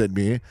Marias in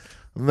me,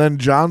 and then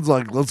John's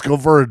like, "Let's go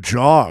for a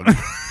jog."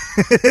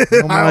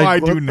 I'm I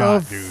like, do "What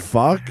not, the dude."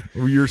 Fuck.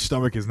 Your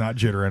stomach is not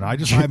jittering.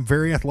 I'm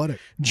very athletic.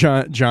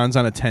 John's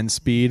on a 10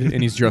 speed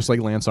and he's dressed like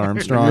Lance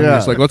Armstrong. Yeah.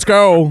 He's like, let's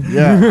go.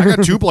 Yeah, I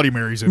got 2 Bloody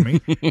Marys in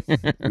me.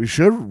 we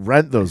should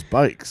rent those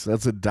bikes.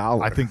 That's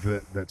 $1. I think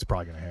that's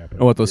probably gonna happen.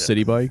 Oh, what, those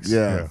city bikes?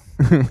 Yeah.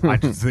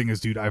 The thing is,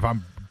 dude,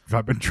 if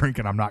I've been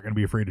drinking, I'm not gonna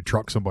be afraid to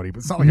truck somebody. But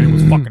it's not like it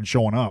was fucking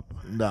showing up.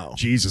 No.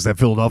 Jesus, that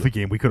Philadelphia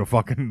game, we could have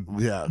fucking.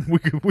 Yeah.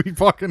 We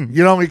fucking.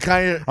 You know, we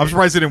kind of. I'm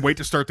surprised they didn't wait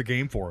to start the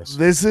game for us.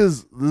 This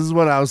is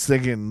what I was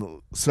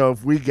thinking. So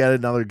if we get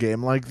another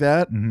game like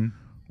that,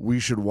 we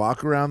should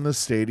walk around the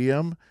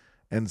stadium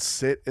and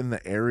sit in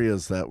the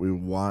areas that we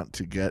want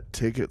to get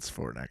tickets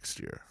for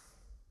next year.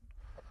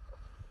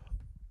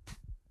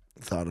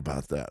 Thought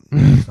about that,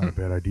 It's not a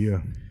bad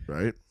idea.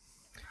 right?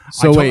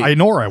 So wait, I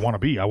know where I want to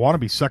be. I want to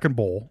be second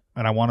bowl,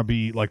 and I want to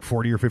be like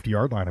 40 or 50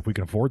 yard line if we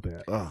can afford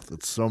that. Oh,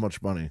 that's so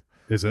much money.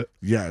 Is it?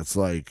 Yeah, it's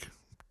like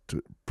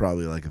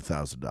probably like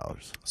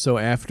 $1,000. So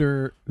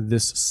after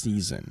this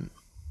season,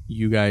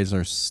 you guys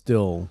are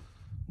still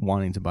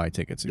wanting to buy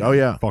tickets again. Oh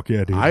yeah, Fuck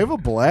yeah, dude. I have a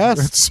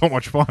blast. It's so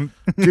much fun.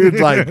 Dude,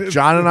 like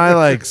John and I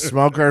like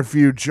smoke our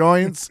few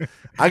joints.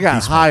 I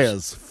got high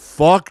as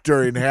fuck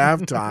during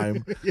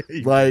halftime,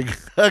 like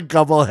a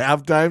couple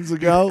halftimes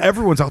ago.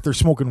 Everyone's out there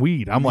smoking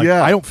weed. I'm like,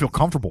 Yeah. I don't feel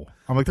comfortable.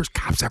 I'm like, there's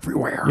cops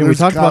everywhere. Yeah, we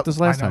talked about this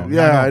last I know. time.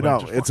 Yeah, I but know.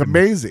 just It's fucking-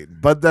 amazing.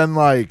 But then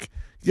like,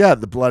 yeah,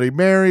 the Bloody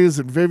Marys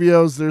and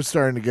Vivios, they're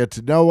starting to get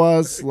to know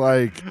us.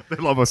 Like, They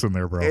love us in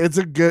there, bro. it's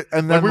a good.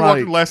 And Like then we walked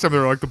like, in last time, they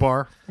were like the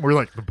bar. We're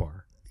like the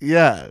bar.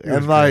 yeah, was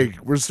and like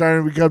we're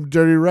starting to become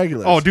dirty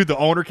regulars. Oh, dude, the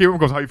owner came up and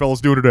goes, "How you fellas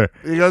doing today?"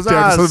 He goes,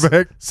 Taps us on the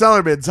back.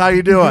 Cellarmans, how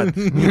you doing?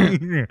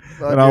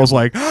 And I was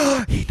like,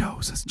 he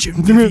knows us. Jim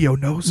Vivio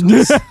knows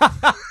us.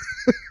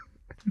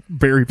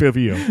 Barry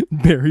Vivio.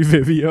 Barry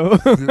Vivio.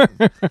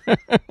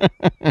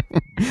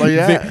 But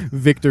yeah,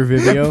 Victor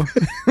Vivio.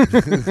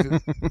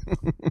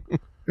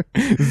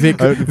 Vic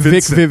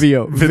Vincent.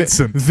 Vivio.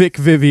 Vincent. Vic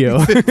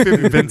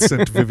Vivio.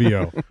 Vincent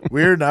Vivio.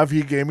 weird enough,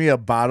 he gave me a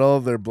bottle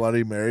of their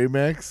Bloody Mary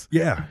mix,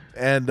 Yeah.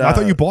 and I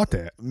thought you bought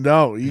that.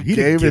 No, he He gave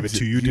didn't give it it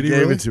to you, He did he gave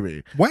really? it to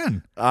me.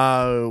 When?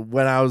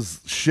 When I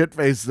was shit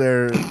faced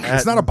there.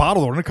 It's not a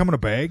bottle, though. Doesn't it come in a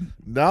bag?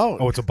 No.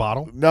 Oh, it's a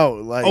bottle? No,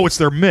 like Oh, it's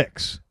their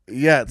mix.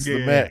 yeah, it's Yeah, the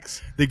yeah,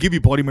 mix. They give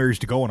you Bloody Marys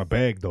to go in a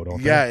bag, though,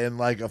 don't Yeah, in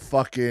like a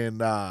fucking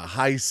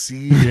high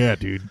C they? Yeah,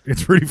 dude.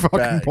 It's pretty fucking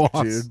bag,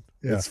 boss. dude.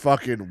 Yeah. It's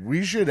fucking.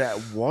 We should.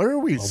 Why are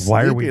we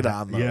Why are we sleeping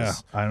on those? Yeah,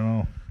 I don't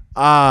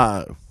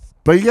know.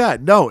 But yeah,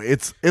 no,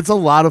 it's a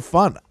lot of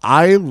fun.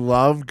 I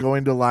love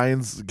going to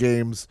Lions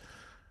games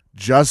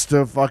just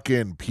to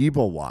fucking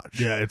people watch.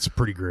 Yeah, it's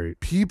pretty great.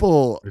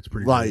 People It's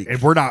pretty like great.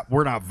 And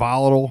we're not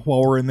volatile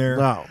while we're in there.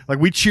 No. Like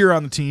we cheer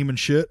on the team and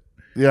shit.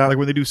 yeah, Like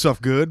when they do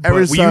stuff good.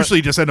 Every But we time-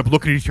 usually just end up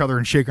looking at each other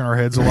and shaking our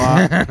heads a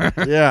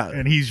lot. yeah.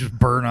 And he's just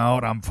burnt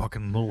out. I'm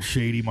fucking a little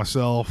shady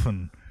myself,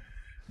 and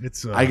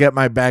it's. I get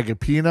my bag of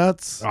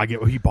peanuts,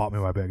 He bought me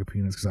my bag of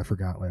peanuts because I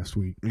forgot last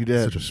week. You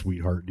did. Such a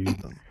sweetheart, dude.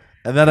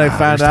 and then I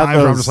found There's out times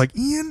where I'm those. just like,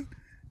 Ian,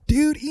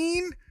 dude,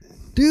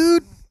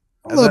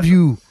 I love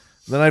you.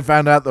 Then I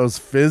found out those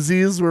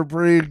fizzies were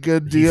pretty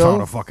good He deal.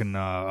 found a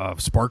fucking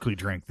sparkly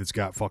drink that's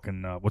got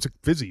fucking what's it?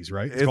 Fizzies,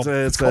 right?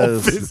 It's called a-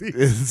 Fizzies.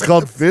 It's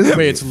called fizzy.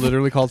 Wait, it's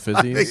literally called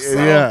Fizzies?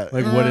 yeah,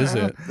 Like, what is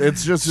it?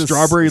 it's just a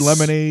Strawberry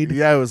lemonade.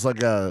 Yeah, it was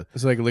like a.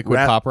 It's like liquid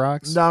Rat- Pop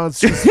Rocks? No,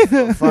 it's just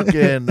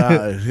fucking.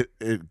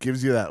 It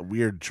gives you that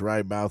weird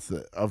dry mouth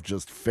of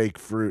just fake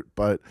fruit,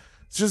 but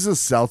it's just a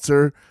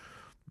seltzer.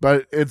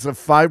 But it's a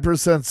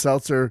 5%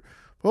 seltzer.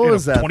 What In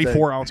was a that?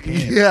 24-ounce thing?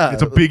 can. Yeah,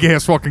 It's a big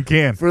ass fucking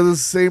can. for the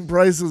same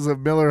price as a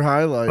Miller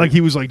High Life. Like he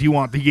was like, "Do you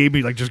want?" He gave me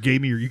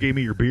you gave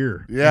me your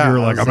beer. Yeah, and you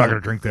were I like, was "I'm not like-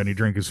 gonna drink that." And he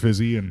drank his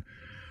fizzy, and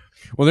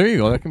Well, there you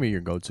go. That can be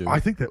your go-to.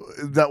 I think that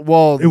that.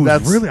 Well, it was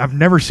that's really. I've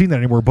never seen that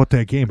anywhere but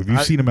that game. Have you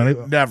seen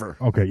him? never.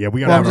 Okay, yeah, we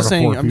got. well, I'm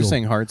just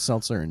saying hard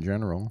seltzer in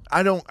general.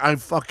 I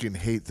fucking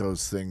hate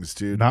those things,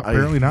 dude. Not I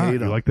apparently not. hate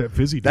You 'em. like that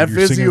fizzy? Dude. That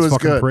You're fizzy singing his was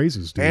fucking good.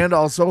 praises, dude. And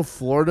also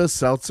Florida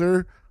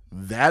seltzer.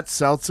 That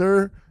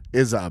seltzer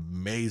is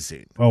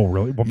amazing. Oh,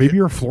 really? Well, maybe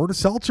you're a Florida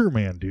seltzer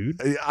man,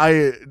 dude.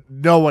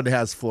 No one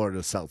has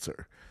Florida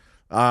seltzer.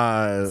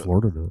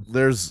 Florida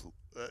does.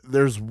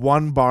 There's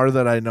one bar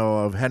that I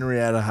know of,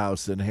 Henrietta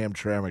House in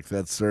Hamtramck,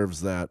 that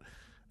serves that,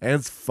 and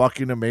it's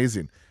fucking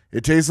amazing.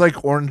 It tastes like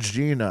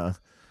Orangina,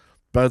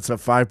 but it's a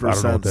 5%. I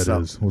don't know what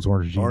that is. What's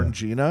Orangina?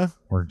 Orangina?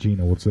 Orangina,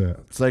 what's that?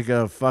 It's like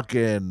a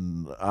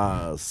fucking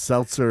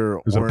seltzer.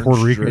 Is it a orange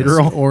Puerto Rican drink.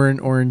 girl?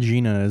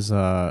 Orangina is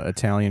a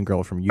Italian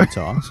girl from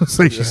Utah.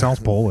 Say she sounds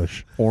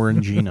Polish.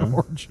 Orangina.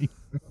 Orangina.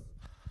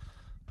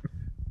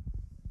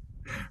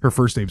 Her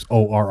first name's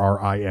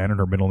Orrin and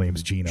her middle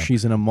name's Gina.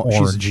 She's in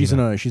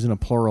a she's in a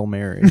plural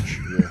marriage.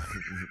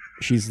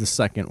 She's the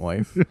second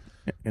wife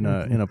in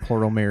a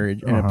plural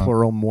marriage, in a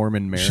plural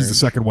Mormon marriage. She's the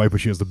second wife,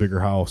 but she has the bigger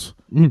house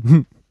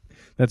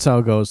That's how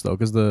it goes though,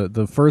 because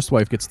the first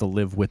wife gets to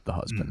live with the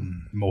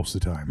husband. most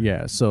of the time.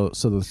 Yeah. So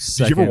the Did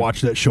second, you ever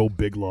watch that show,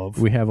 Big Love?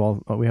 We have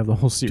the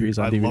whole series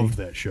Dude, on I DVD. loved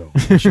that show.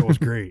 That show was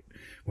great.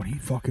 When he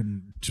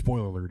fucking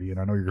spoiler alert, and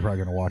I know you're probably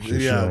gonna watch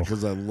this Yeah, show.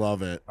 because I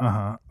love it.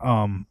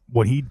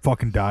 When he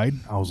fucking died,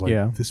 I was like,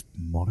 Yeah. this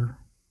motherfucker.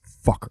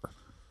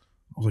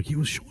 I was like, he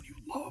was showing you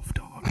love,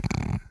 dog.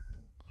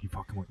 He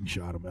fucking went and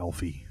shot him,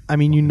 Elfie. I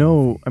mean, you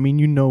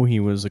know, he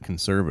was a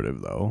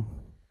conservative though.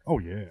 Oh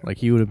yeah, Like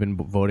he would have been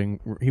voting.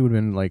 He would have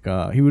been like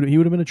he would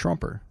have been a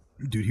Trumper.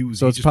 dude, he was.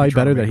 So he it's just probably been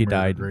trying better to that he make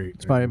America died. Great.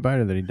 It's probably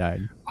better that he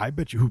died. I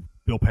bet you who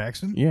Bill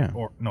Paxton. Yeah.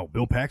 Or no,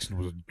 Bill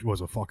Paxton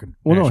was a fucking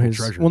Well, no, national his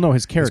treasure.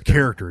 his character. His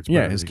character. It's Yeah,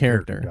 better his that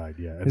character. died.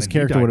 Yeah, and His then he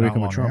character died would have not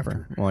become a long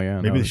Trumper. after. Well, yeah.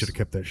 Maybe no, they it's- should have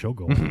kept that show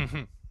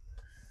going.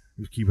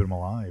 He was keeping him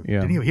alive.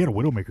 Yeah. Didn't he had a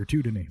Widowmaker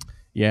too, didn't he?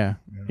 Yeah.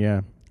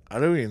 Yeah. I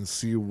don't even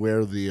see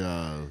where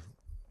never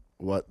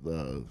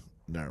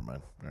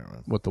mind.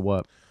 What the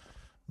what?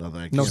 Nothing.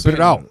 I No, can't Spit it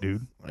say out,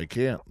 dude. I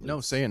can't.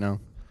 No, say it now.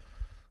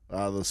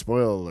 The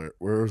spoiler alert.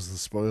 Where's the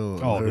spoiler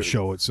Oh, alert? the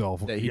show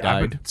itself. That he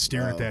I've been died.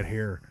 staring at that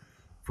hair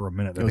for a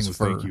minute. That It was thing was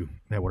fur. thank you.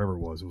 Yeah, whatever it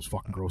was. It was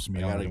fucking grossing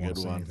me I out. got a didn't wanna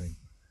good say one. anything.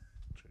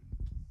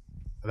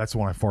 That's the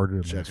one I farted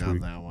in Check last on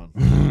week. that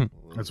one.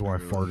 That's the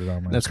one I farted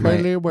on. That's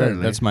Curly my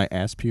whirly. that's my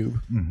ass pube.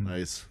 Nice.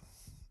 Is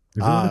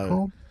that what they're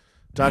called?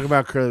 Talking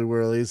about curly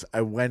whirlies,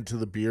 I went to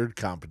the beard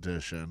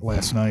competition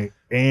Last night.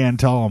 And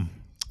tell them.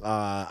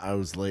 I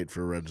was late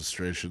for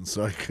registration,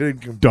 so I couldn't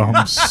compete.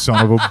 Dumb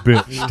son of a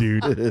bitch,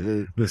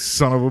 dude. The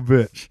son of a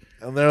bitch.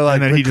 And they're like,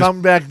 And then "We he just-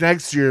 come back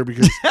next year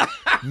because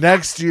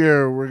next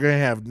year we're gonna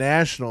have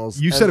nationals."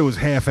 You And said it was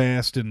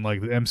half-assed and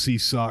like the MC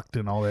sucked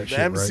and all that the shit,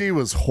 MC right?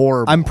 was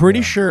horrible. I'm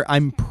pretty sure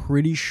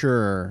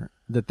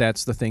that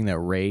that's the thing that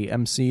Ray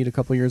MC'd a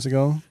couple years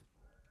ago.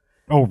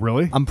 Oh,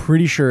 really? I'm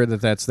pretty sure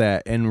that that's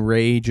that, and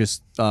Ray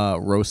just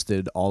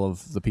roasted all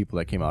of the people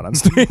that came out on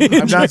stage.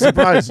 I'm not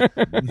surprised.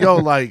 Yo,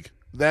 like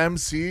the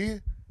MC,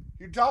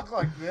 you talk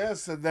like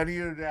this, and then he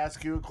would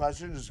ask you a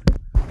question, just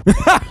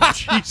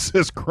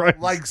Jesus Christ.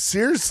 like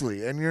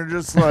seriously, and you're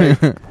just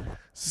like, "Is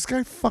this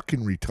guy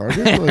fucking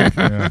retarded?"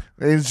 Like,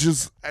 it's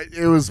just,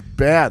 it was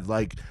bad.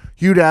 Like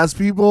he'd ask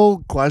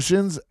people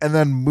questions and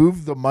then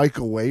move the mic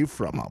away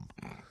from them.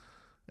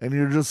 And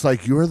you're just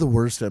like, you're the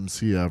worst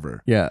MC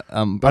ever. Yeah,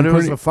 But it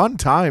was a fun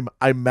time.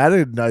 I met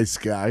a nice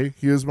guy.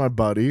 He was my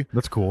buddy.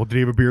 That's cool. Did he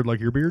have a beard like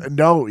your beard?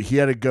 No, he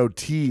had a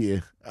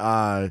goatee.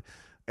 And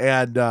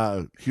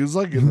he was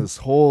like in this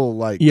whole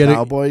like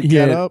cowboy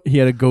getup. He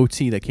had a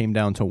goatee that came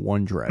down to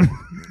one dread.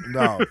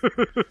 No.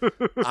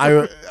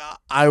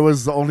 I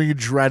was the only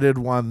dreaded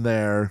one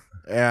there.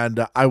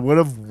 And I would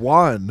have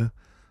won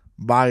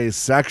by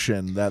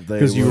section that they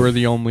Because you were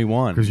the only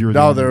one. Because you were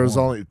No, there was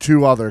only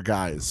two other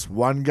guys.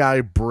 One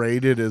guy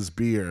braided his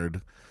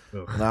beard,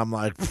 and I'm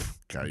like,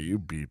 "Guy, you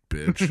beat,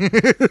 bitch."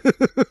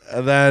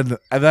 and then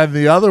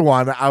the other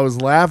one, I was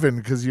laughing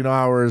because you know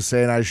how we were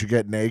saying I should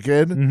get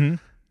naked. Mm-hmm.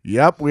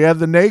 Yep, we had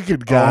the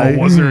naked guy.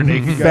 Oh, was there a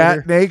naked guy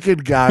fat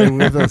naked guy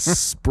with a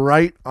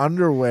Sprite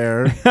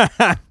underwear?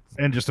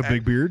 And just a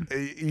big beard?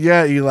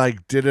 Yeah, he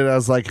like did it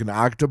as like an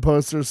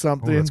octopus or Oh,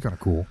 something. that's kind of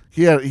cool.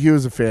 He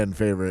was a fan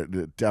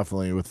favorite,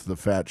 definitely with the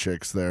fat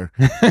chicks there.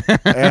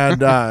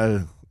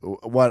 And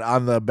what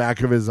on the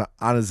back of his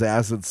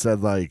ass it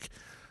said like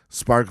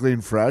sparkling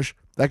fresh.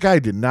 That guy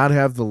did not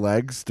have the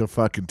legs to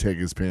fucking take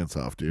his pants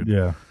off, dude.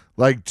 Yeah.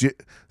 Like,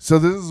 so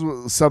this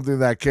is something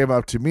that came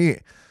up to me.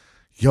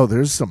 Yo,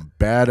 there's some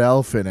bad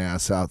elephant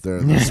ass out there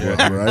in this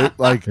one, right?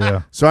 Like,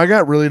 so I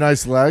got really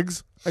nice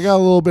legs. I got a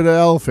little bit of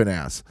elephant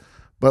ass.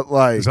 But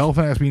like, does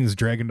elephant ass mean it's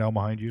dragging down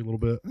behind you a little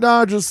bit?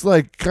 no, just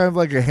like kind of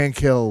like a Hank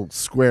Hill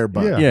square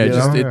butt. Yeah. Yeah, you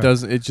know?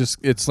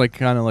 it's like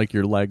kind of like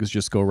your legs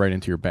just go right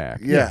into your back.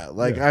 Yeah,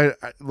 like I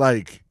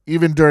like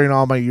even during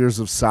all my years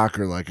of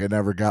soccer, like I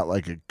never got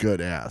like a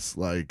good ass,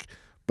 like,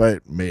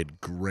 but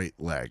made great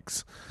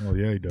legs. Oh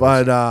yeah, he does.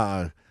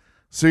 But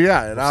so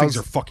yeah, and those things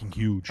are fucking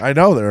huge. I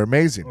know they're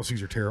amazing. Those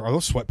things are terrible. Are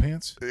those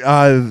sweatpants?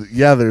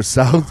 Yeah, they're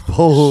South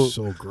Pole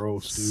So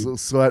gross, dude.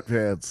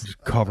 sweatpants.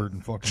 Just covered in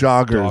fucking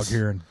Joggers. dog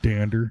hair and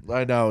dander.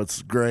 I know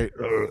it's great,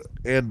 but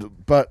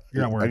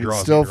You're not wearing I can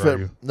drawers still either, are fit.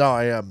 you? No,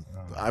 I am.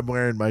 I'm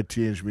wearing my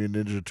Teenage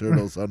Mutant Ninja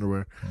Turtles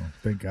underwear. Oh,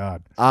 thank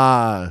God.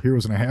 Heroes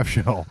Heroes in a half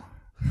shell.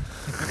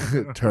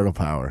 Turtle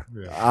power.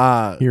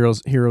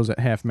 Heroes at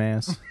half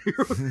mast.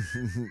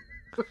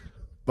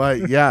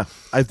 But yeah,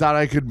 I thought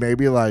I could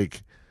maybe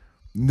like.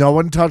 No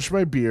one touched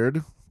my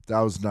beard.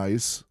 That was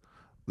nice.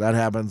 That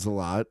happens a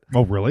lot.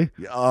 Oh, really?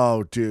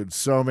 Oh, dude,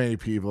 so many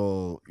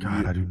people.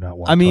 God, I do not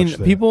want I to mean, touch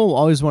that. people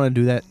always want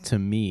to do that to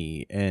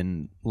me,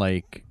 and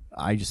like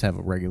I just have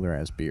a regular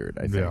ass beard.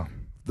 I think. Yeah.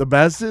 The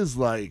best is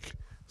like,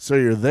 so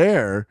you're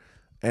there,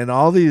 and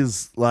all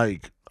these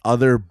like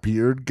other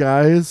beard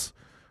guys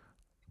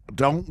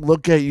don't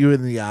look at you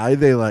in the eye.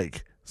 They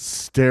like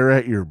stare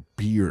at your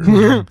beard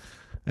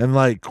and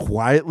like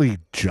quietly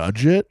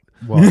judge it.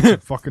 Well, it's a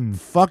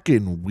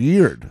Fucking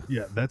weird.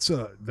 yeah. That's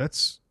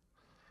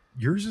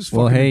yours is fucking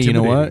Well, hey, you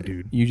know intimidating, what?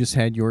 dude. You just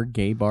had your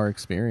gay bar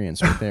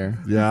experience right there.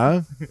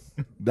 Yeah.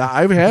 Now,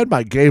 I've had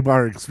my gay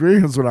bar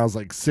experience when I was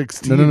like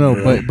 16.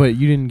 No, but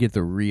you didn't get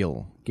the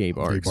real gay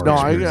bar Gay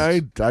experience. bar No,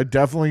 experience. I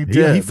definitely did.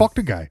 Yeah, he fucked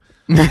a guy.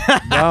 No,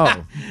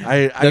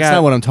 I That's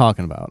not what I'm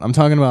talking about. I'm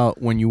talking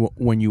about when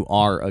you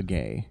are a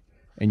gay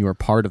and you are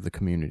part of the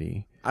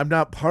community, I'm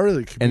not part of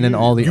the community. and then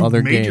all the You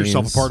other made gays.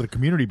 yourself a part of the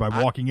community by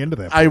walking into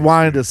that. I place.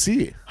 wanted to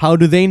see. How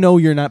do they know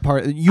you're not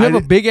part? You have a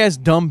did- big ass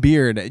dumb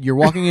beard. You're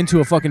walking into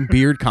a fucking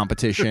beard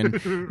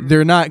competition.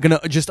 They're not gonna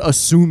just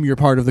assume you're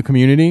part of the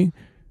community.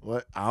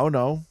 What? I don't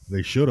know.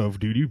 They should have,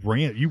 dude. You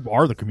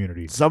are the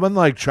community. Someone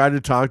like tried to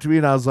talk to me,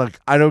 and I was like,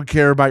 I don't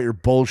care about your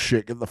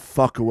bullshit. Get the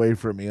fuck away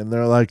from me. And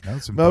they're like,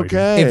 That's inviting.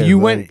 okay. If you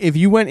like,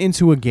 went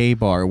into a gay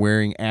bar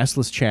wearing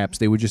assless chaps,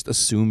 they would just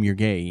assume you're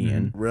gay.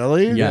 Ian.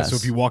 really? Yeah. Yeah. So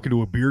if you walk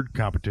into a beard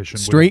competition,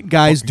 with Straight a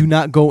guys fucking- do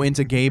not go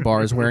into gay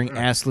bars wearing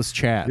assless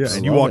chaps. Yeah,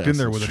 and you love walked in assless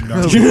there with a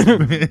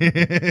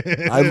chaps.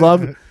 nut. I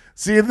love.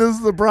 See, this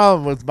is the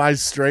problem with my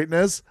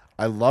straightness.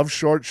 I love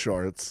short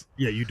shorts,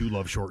 Yeah, you do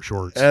love short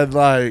shorts. and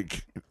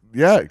like,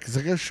 yeah, because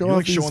I gotta show You off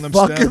like these showing them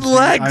fucking stems, dude.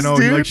 legs, I know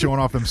dude. you like showing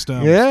off them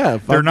stems. Yeah,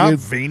 they're not fucking-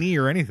 veiny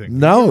or anything.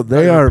 No,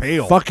 they They're are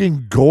pale. fucking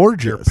They're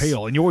gorgeous.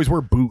 pale, and you always wear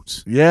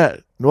boots. Yeah.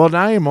 Well,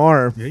 not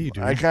anymore. Yeah, you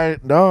do.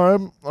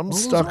 I'm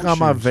stuck on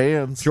my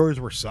Vans. Yours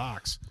were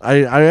socks. I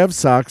have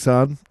socks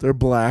on. They're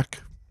black.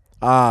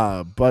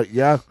 But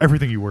yeah,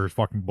 Everything you wear is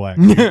fucking black.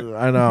 I You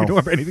know. don't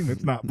have anything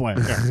that's not black.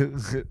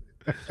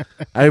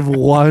 I have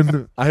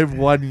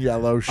one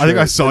yellow shirt. I think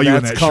I saw and you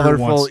in that's that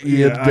colorful shirt once.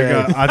 Ian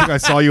Day. I think I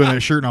saw you in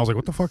that shirt, and I was like,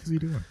 "What the fuck is he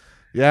doing?"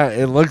 Yeah,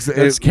 it looks.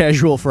 It's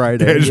Casual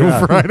Friday. Casual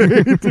Yeah.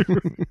 Friday.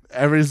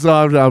 Every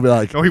song I'll be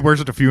like, Oh, he wears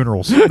it to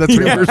funerals. That's what he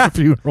wears to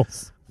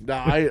funerals. no,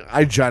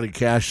 I Johnny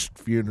Cash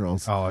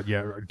funerals. Oh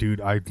yeah, dude,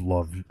 I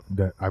love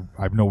that.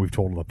 I know we've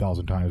told it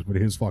 1,000 times, but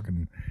his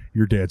fucking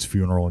your dad's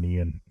funeral in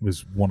Ian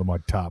was one of my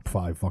top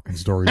 5 fucking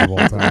stories of all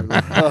time.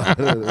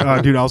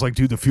 Dude, I was like,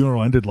 dude, the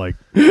funeral ended like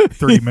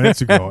 30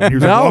 minutes ago, and he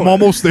was like, No. I'm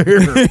almost there.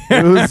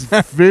 It was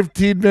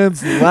 15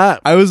 minutes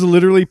left. I was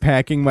literally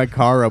packing my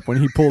car up when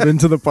he pulled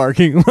into the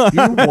parking lot.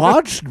 You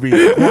watched me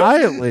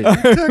quietly.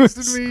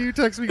 You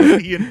texted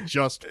me, Ian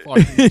just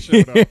fucking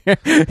showed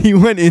up. He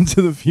went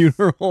into the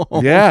funeral.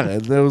 Yeah,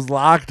 and it was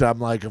locked. I'm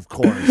like, of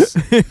course,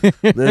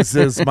 this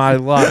is my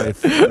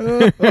life.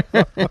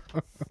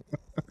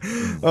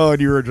 Oh,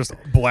 and you were just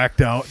blacked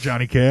out,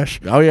 Johnny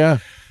Cash. Oh yeah.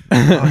 You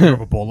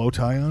have a bolo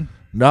tie on?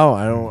 No,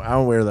 I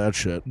don't wear that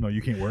shit. No,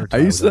 you can't wear a tie. I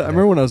used to. with I that.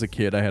 remember when I was a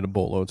kid, I had a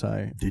bolo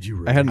tie. Did you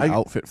really? I had an I-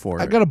 outfit for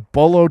it. I got a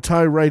bolo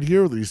tie right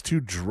here with these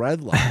 2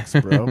 dreadlocks,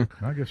 bro.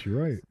 I guess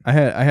you're right. I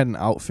had an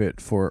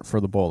outfit for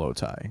the bolo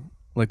tie.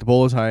 Like the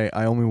bolo tie,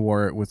 I only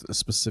wore it with a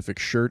specific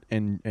shirt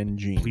and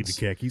jeans. Pleated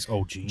khakis.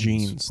 Oh, jeans.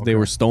 Jeans. Okay. They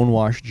were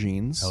stonewashed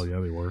jeans. Hell yeah,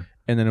 they were.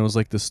 And then it was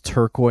like this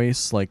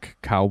turquoise like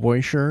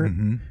cowboy shirt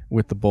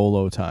with the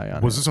bolo tie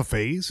on. Was it. this a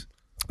phase?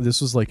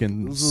 This was like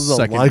in This is a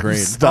second grade.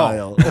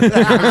 lifestyle.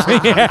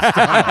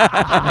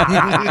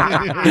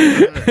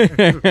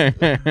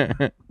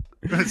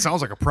 It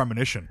sounds like a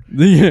premonition.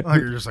 Yeah.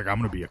 Like you're just like, I'm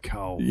gonna be a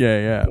cow.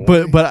 Yeah.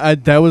 Boy.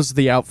 But that was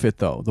the outfit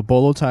though. The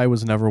bolo tie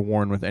was never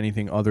worn with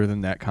anything other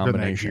than that Than that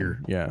combination. gear.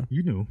 Yeah.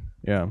 You knew.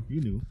 Yeah.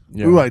 You knew.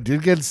 Yeah. Ooh, I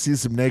did get to see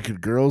some naked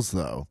girls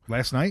though.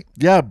 Last night,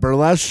 Yeah,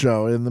 burlesque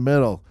show in the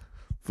middle.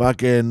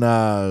 Fucking, dude,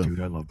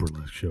 I love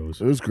burlesque shows.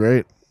 it was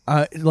great.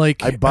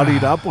 Like I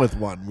buddied up with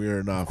one,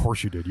 weird enough. Of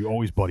course you did. You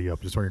always buddy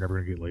up, just so you're never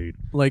gonna get laid.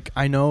 Like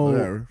I know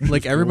Whatever.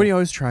 like everybody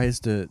always tries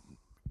to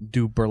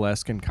do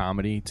burlesque and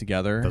comedy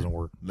together. Doesn't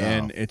work. No.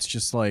 And it's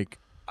just like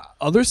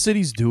other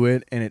cities do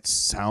it and it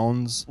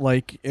sounds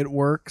like it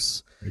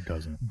works, It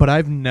doesn't. but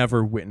I've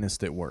never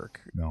witnessed it work.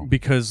 No.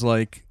 Because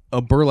like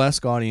a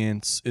burlesque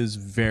audience is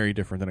very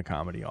different than a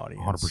comedy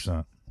audience.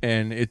 100%.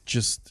 And it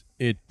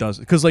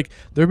doesn't, because like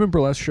there have been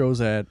burlesque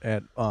shows at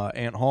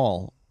Ant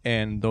Hall,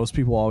 and those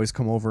people always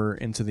come over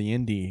into the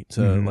indie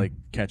to like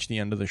catch the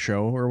end of the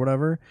show or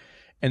whatever,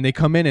 and they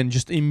come in and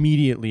just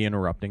immediately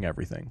interrupting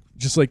everything,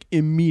 just like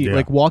immediate, Yeah.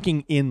 like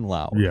walking in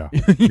loud. Yeah.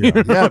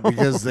 Yeah,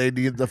 because they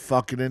need the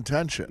fucking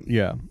attention.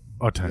 Yeah.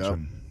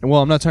 Attention.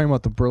 Well, I'm not talking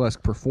about the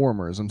burlesque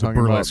performers. I'm talking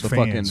about burlesque the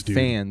fucking fans, dude.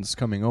 fans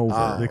coming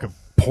over. They kept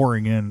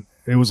pouring in.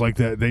 It was like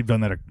that. They've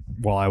done that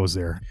while I was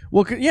there.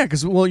 Well, yeah,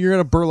 because you're at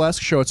a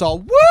burlesque show. It's all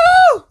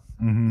woo,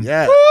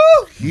 Yeah,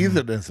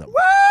 heathenism.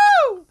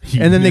 woo,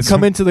 and then they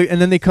come into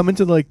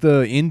like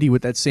the indie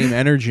with that same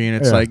energy, and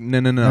it's Yeah. like no,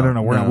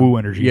 No, we're not woo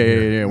energy Yeah,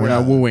 here. yeah. We're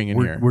not wooing in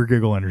here. We're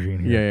giggle energy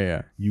in here.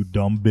 Yeah. You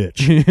dumb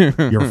bitch.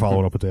 You ever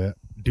followed up with that?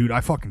 Dude,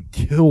 I fucking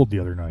killed the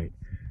other night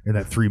in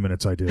that 3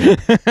 minutes I did.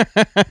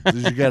 Did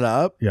you get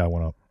up? Yeah, I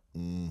went up.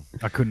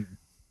 I couldn't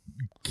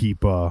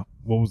keep, what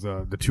was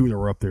the 2 that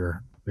were up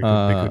there? They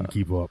couldn't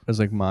keep up. It was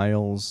like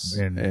Miles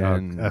And,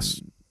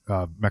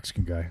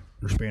 Mexican guy,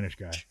 or Spanish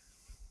guy.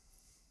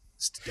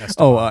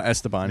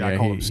 Esteban. Yeah, I Yeah,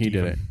 call him he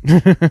did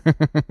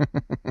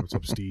it. What's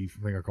up, Steve?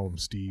 I think I called him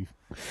Steve.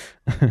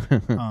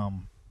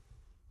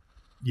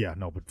 Yeah,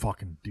 no, but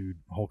fucking dude,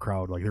 whole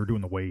crowd, like they were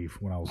doing the wave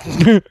when I was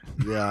there.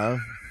 Yeah.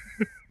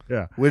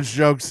 Yeah. Which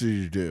jokes did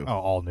you do? Oh,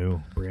 all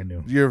new, brand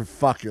new. You're a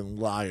fucking It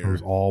liar.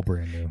 was all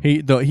brand new.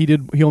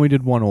 He only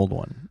did one old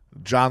one.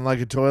 John like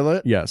a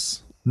toilet?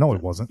 Yes. No,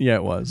 it wasn't. Yeah,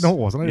 it was. No, it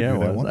wasn't. I didn't Yeah,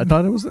 do it that was. one. I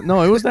thought it was.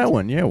 No, it was that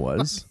one. Yeah, it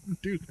was.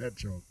 Dude, that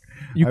joke.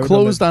 You I would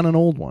closed on an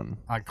old one.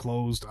 I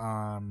closed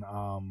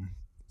on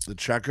The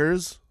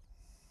checkers?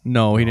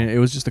 No, he didn't. It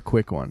was just a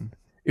quick one.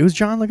 It was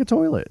John like a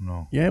toilet.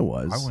 No. Yeah, it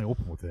was. I only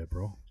opened with that,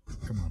 bro.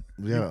 Come on.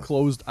 Yeah.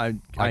 Closed. I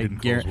didn't close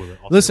guarantee. with it.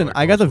 I'll tell Listen, you what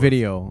I got the closed with.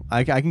 video.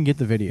 I can get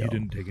the video. You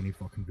didn't take any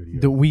fucking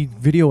video. We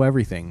video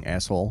everything,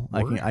 asshole.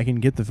 Word? I can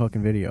get the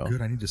fucking video.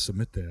 Good, I need to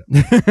submit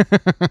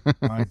that.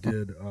 I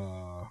did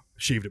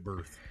shaved at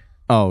birth.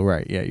 Oh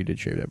right, yeah, you did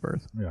shave at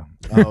birth. Yeah.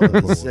 Oh,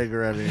 with a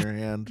cigarette in your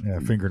hand. Yeah,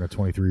 fingering a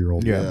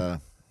 23-year-old. Yeah.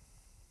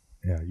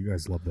 Yeah, you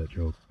guys love that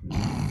joke.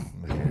 I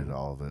hated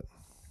all of it.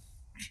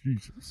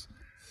 Jesus.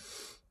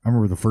 I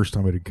remember the first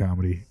time I did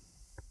comedy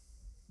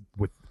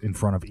in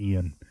front of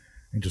Ian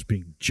and just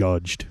being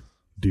judged,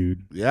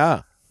 dude.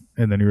 Yeah.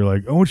 And then you're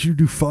like, I want you to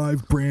do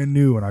 5 brand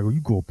new. And I go,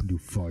 you go up and do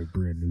 5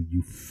 brand new,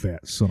 you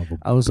fat son of a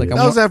I was like, bitch.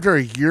 That was after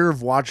a year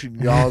of watching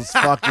y'all's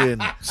fucking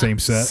Same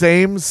set.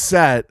 same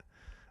set.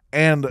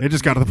 And It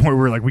just got to the point where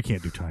we're like, we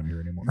can't do time here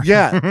anymore.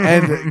 yeah,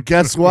 and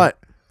guess what?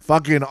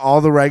 Fucking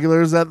all the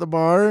regulars at the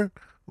bar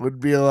would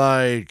be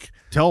like,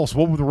 Tell us,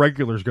 what were the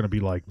regulars going to be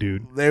like,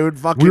 dude? They would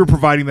fucking. We were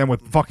providing them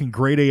with fucking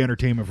grade A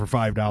entertainment for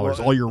 $5.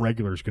 All your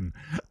regulars can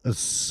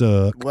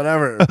suck.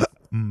 Whatever.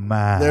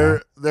 My.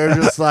 They're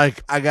just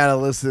like, I gotta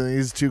listen to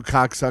these two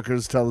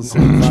cocksuckers tell the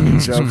same fucking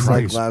jokes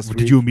like last week.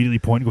 Did you immediately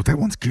point and go, that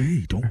one's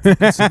gay? Don't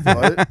fucking say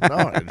that. What? No,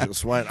 I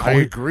just went. I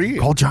agree.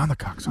 Call John the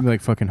cocksucker. You're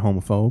like fucking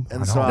homophobe.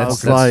 And so I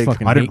That's was like,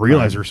 fucking I didn't hate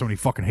realize crime. there were so many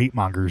fucking hate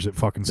mongers at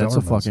fucking That's a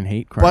Sellerman's. fucking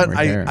hate crime but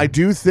right there. I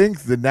do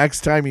think the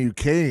next time you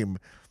came,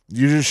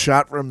 you just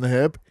shot from the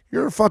hip.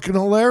 You're fucking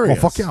hilarious.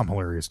 Oh, fuck yeah, I'm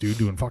hilarious, dude.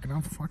 If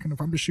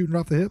I'm just shooting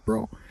off the hip,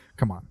 bro.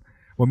 Come on.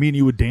 When me and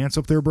you would dance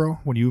up there, bro,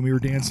 when you and me were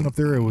dancing up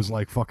there, it was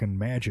like fucking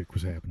magic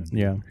was happening.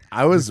 Yeah.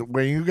 I was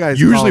when you guys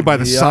Usually called by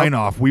the me sign up,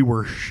 off, we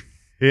were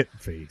shit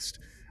faced.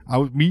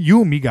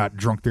 You and me got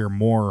drunk there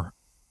more.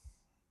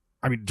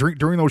 I mean,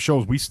 during those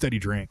shows, we steady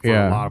drank for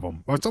a lot of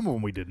them. But some of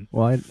them we didn't.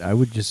 Well, I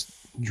would just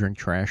drink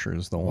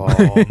Trashers the whole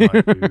Oh, my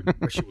dude.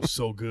 That shit was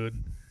so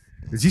good.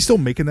 Is he still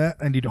making that?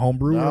 I need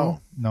homebrew?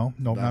 No. No,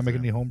 not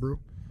making any homebrew.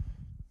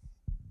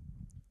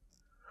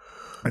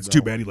 That's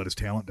too bad he let his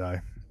talent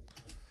die.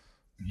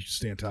 You should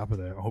stay on top of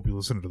that. I hope you're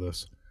listening to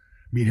this.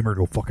 Me and him are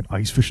going to go fucking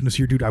ice fishing this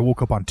year, dude. I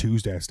woke up on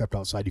Tuesday. I stepped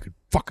outside. You could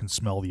fucking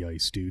smell the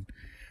ice, dude.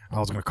 I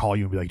was going to call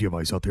you and be like, do you have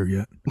ice out there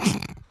yet?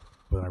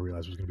 But then I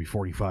realized it was going to be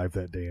 45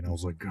 that day, and I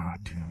was like, God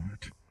damn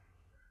it.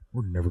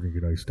 We're never going to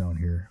get ice down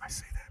here. I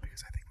say that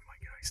because I think we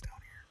might get ice down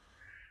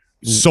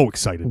here. So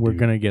excited, We're dude.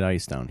 going to get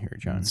ice down here,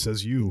 John. It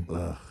says you.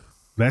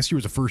 Last year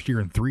was the first year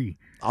in 3.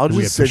 I'll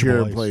We just had sit here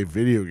fishable and ice. play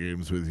video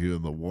games with you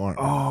in the warm.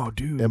 Oh,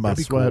 dude. in my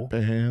that'd be cool.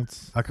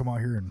 sweatpants. I come out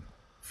here and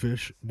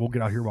fish. We'll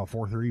get out here about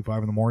 4:30,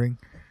 5 in the morning,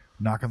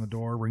 knock on the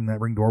door, ring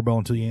doorbell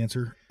until you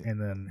answer, and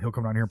then he'll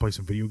come down here and play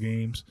some video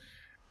games.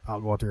 I'll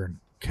go out there and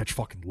catch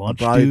fucking I'll lunch,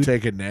 probably dude.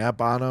 take a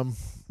nap on him.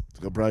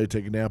 He'll probably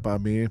take a nap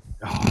on me.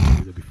 Oh, dude,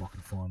 that'd be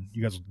fucking fun.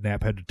 You guys will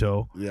nap head to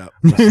toe. Yeah.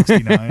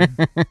 69.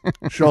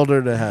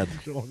 Shoulder to head.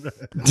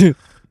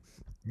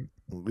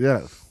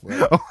 Yeah.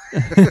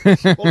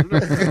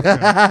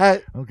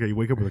 Okay, you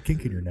wake up with a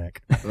kink in your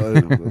neck.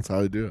 That's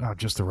how I do it. Not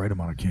just the right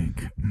amount of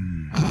kink.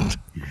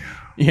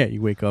 Yeah,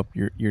 you wake up,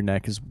 your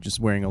neck is just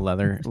wearing a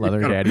leather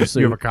daddy You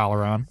suit. have a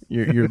collar on.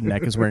 Your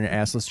neck is wearing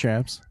assless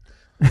chaps.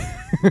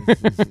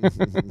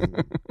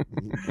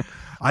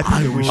 I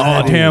think that we should.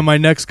 Oh damn, my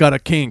neck's got a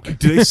kink.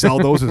 Do they sell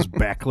those as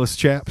backless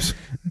chaps?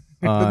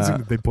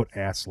 They put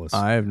assless.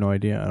 I have no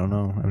idea. I don't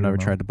know. I've never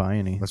tried to buy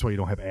any. That's why you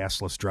don't have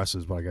assless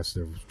dresses, but I guess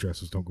their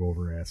dresses don't go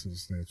over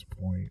asses. That's the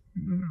point.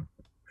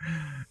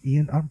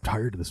 Ian, I'm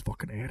tired of this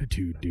fucking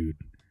attitude, dude.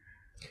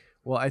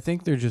 Well, I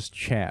think they're just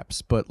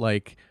chaps, but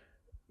like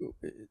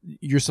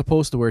you're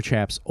supposed to wear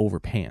chaps over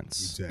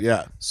pants. Exactly.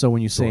 Yeah. So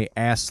when you say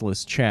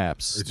assless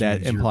chaps,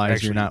 that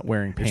implies you're not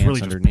wearing pants It's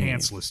really underneath.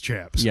 just pantsless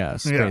chaps.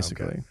 Yes, Yeah,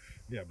 basically. okay.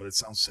 Yeah, but it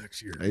sounds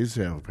sexier. I used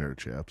to have a pair of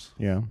chaps.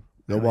 Yeah.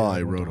 No, while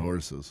I rode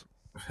horses.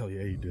 Hell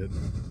yeah, you did.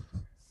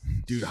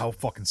 Dude, how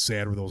fucking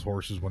sad were those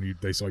horses when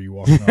they saw you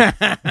walking up?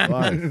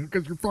 Why?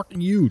 Because you're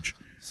fucking huge.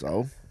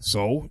 So?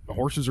 So,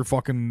 horses are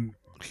fucking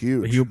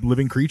Huge.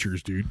 living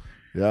creatures, dude.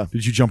 Yeah.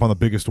 Did you jump on the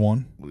biggest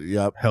one?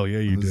 Yep. Hell yeah,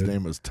 you His did.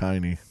 name was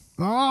Tiny.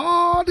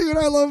 Oh, dude,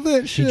 I love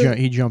that shit.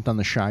 He jumped on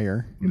the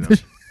Shire.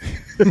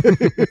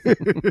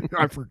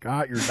 I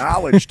forgot your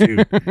knowledge,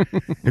 dude.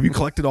 Have you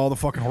collected all the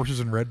fucking horses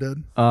in Red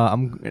Dead?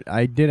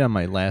 I did on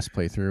my last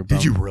playthrough.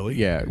 Did you really?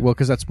 Yeah. Well,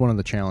 because that's one of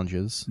the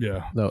challenges.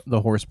 Yeah.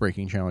 The horse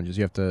breaking challenges.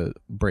 You have to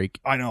break.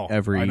 I know.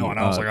 Every. I know. And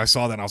I was like, I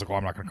saw that and I was like, well,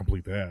 I'm not going to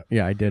complete that.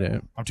 Yeah, I did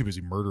it. I'm too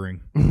busy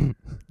murdering.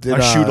 Did,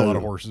 I shoot a lot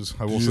of horses.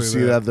 I will Did you say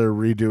see that they're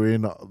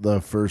redoing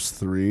the first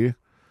 3?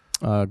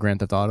 Grand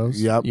Theft Autos.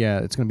 Yep. Yeah,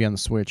 it's gonna be on the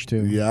Switch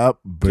too. Yep.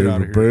 Get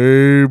outta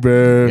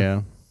Baby.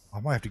 Yeah.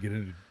 I might have to get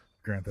into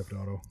Grand Theft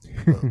Auto.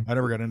 I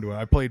never got into it.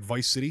 I played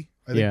Vice City,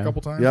 I think, a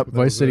couple times. Yep. but that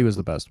Vice City it. was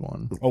the best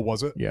one. Oh,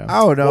 was it? Yeah.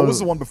 Oh, no. What was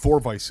the one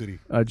before Vice City?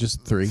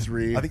 Just 3.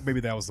 3. I think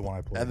maybe that was the one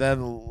I played. And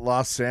then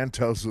Los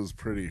Santos was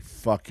pretty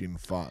fucking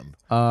fun.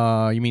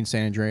 You mean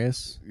San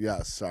Andreas?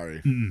 Yeah,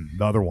 sorry.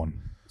 The other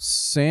one.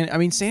 San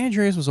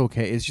Andreas was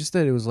okay. It's just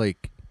that it was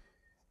like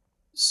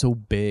so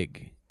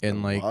big and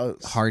It like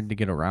was. hard to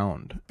get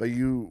around. But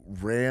you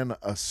ran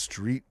a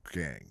street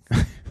gang.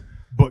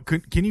 But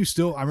can you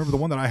still? I remember the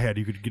one that I had.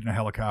 You could get in a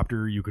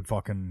helicopter. You could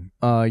fucking.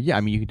 Yeah,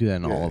 I mean you could do that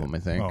in all Yeah. of them. I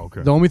think. Oh,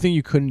 okay. The only thing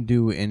you couldn't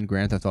do in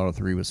Grand Theft Auto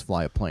 3 was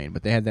fly a plane,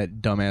 but they had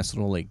that dumbass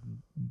little like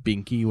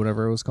binky,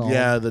 whatever it was called.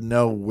 Yeah, the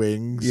no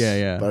wings.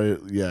 Yeah. But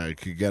it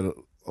could get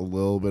a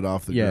little bit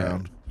off the Yeah.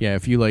 ground. Yeah,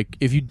 if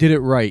you did it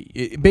right,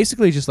 it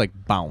basically just like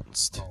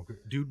bounced. Oh, okay.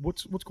 Dude,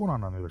 what's going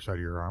on the other side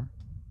of your arm?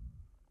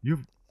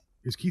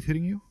 Is Keith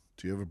hitting you?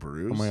 Do you have a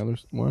bruise? Oh, my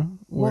others. What?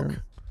 Where?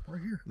 Look,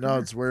 right here. No,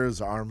 it's where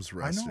his arm's I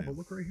resting. know, but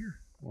look right here.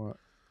 What?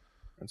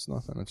 It's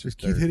nothing. It's Is just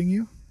Keith dirt. hitting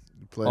you?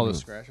 You playing Oh, the with,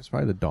 scratch is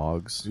probably the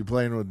dogs. you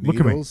playing with Look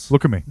at me. needles?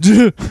 Look at me.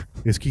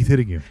 Is Keith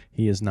hitting you?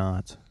 He is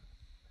not.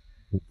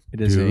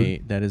 It is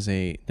Dude. that is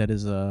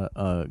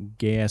a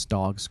gay ass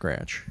dog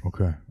scratch.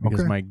 Okay. Because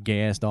Okay. my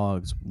gay ass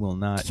dogs will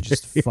not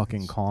just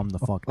fucking calm the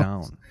fuck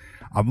down.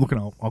 I'm looking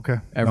out. Okay.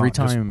 Every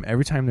time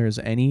there's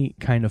any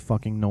kind of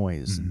fucking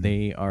noise,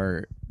 they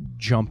are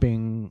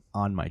jumping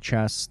on my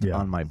chest,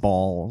 on my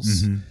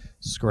balls,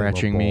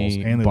 scratching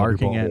me, and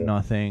barking at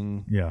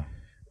nothing. Yeah.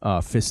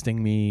 Fisting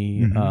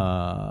me,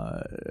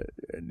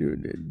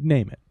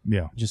 name it.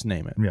 Yeah. Just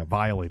name it. Yeah,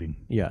 violating.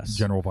 Yes.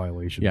 General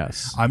violation.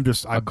 Yes.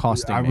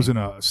 Accosting I was me. in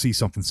a see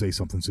something, say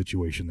something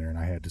situation there, and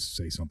I had to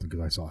say something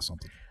because I saw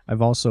something.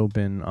 I've also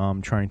been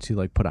trying to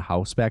like put a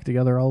house back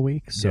together all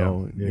week.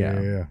 So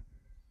yeah.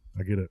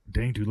 I get it.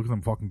 Dang, dude, look at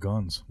them fucking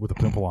guns with a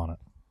pimple on it.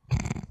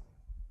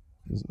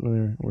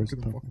 Where's the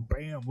pimple?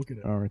 Bam! Look at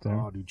it. Oh, right there.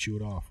 Oh, dude, chew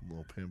it off.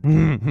 Little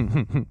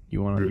pimple.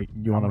 You want to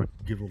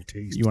give a little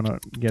taste. You want to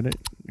get it?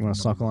 You want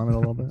to suckle on it a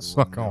little bit?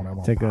 Suck on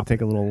it. Take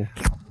a little.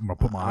 I'm gonna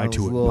put my eye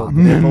to it. Little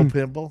nibble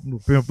pimple. Little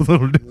pimple.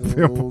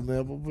 Little Little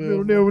nibble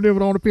pimple.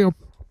 Nibble on the pimple.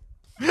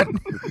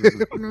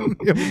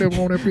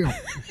 Nibble on that pimple.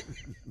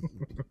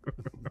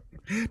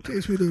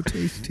 Taste me, little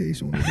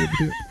taste on the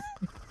nibble.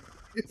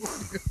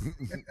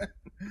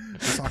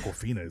 This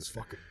Aquafina is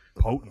fucking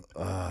potent.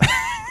 I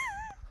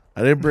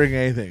didn't bring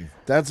anything.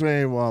 That's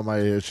mainly one of my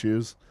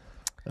issues.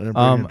 I didn't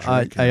bring a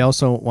drink. I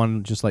also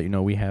want to just let you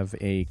know we have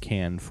a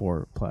can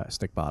for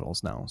plastic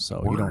bottles now,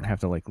 so you don't have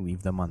to like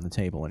leave them on the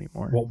table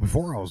anymore. Well,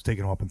 before I was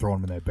taking them up and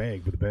throwing them in that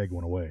bag, but the bag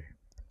went away.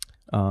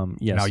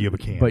 Yes. Now you have a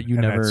can, but you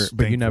and never, that's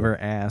but you thankful. never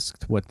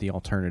asked what the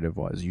alternative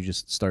was. You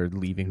just started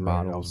leaving Right,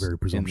 I was bottles very in the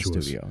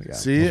presumptuous. studio. Yeah.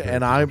 See,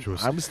 and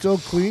presumptuous. I'm still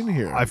clean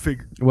here. I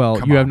figured. Well,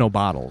 come you on. have no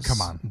bottles. Come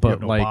on, but you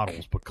have no like,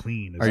 bottles, but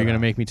clean. are you gonna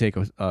make me take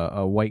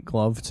a white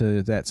glove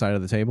to that side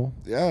of the table?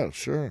 Yeah,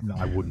 sure. No,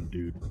 I wouldn't,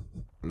 dude.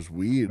 There's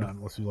weed. Not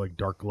unless you like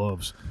dark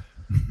gloves.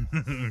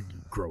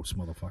 Gross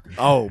motherfucker.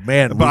 Oh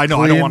man, But I know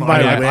I don't want to.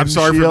 I'm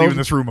sorry for windshield. leaving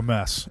this room a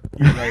mess.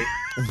 You're right.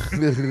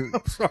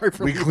 I'm sorry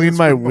for We leaving cleaned this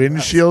my room a mess.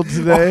 windshield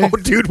today. Oh,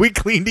 dude, we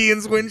cleaned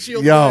Ian's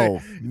windshield. Yo,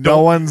 today.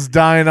 no one's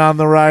dying on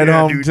the ride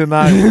Yeah, home dude.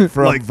 tonight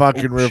from Like,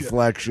 fucking oh, shit.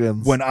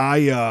 reflections.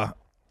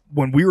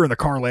 When we were in the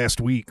car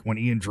last week when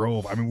Ian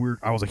drove, I mean,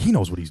 I was like, he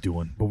knows what he's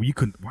doing, but you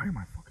couldn't. Why am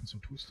I fucking so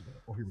twisted?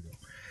 Oh, here we go.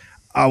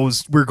 We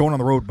were going on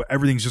the road, but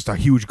everything's just a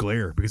huge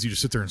glare because he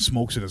just sits there and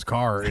smokes in his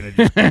car and it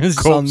just It's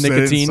all coats that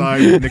nicotine.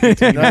 inside with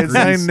nicotine. No, and it's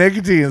not grease.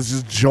 nicotine, it's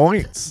just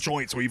joints.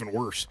 Joints, so even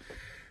worse.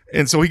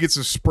 And so he gets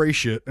his spray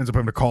shit, ends up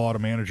having to call out a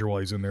manager while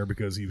he's in there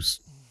because he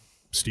was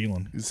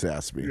stealing. You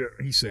sassed me. Yeah,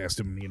 he sassed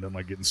him, and he doesn't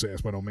like getting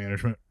sassed by no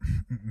management.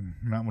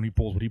 Not when he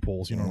pulls what he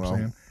pulls, you know what I'm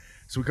saying?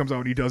 So he comes out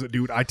and he does it,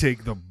 dude. I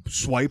take the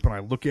swipe and I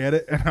look at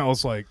it, and I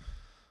was like,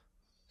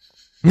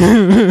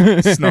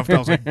 snuffed. I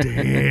was like,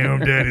 damn,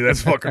 daddy,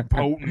 that's fucking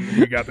potent.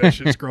 We got that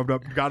shit scrubbed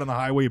up. Got on the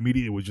highway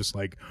immediately. It was just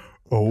like,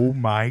 oh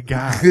my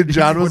God.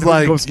 John was When he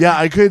like, goes, yeah,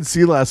 I couldn't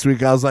see last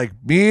week. I was like,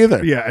 me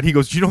either. yeah, and he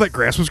goes, "Do you know that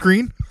grass was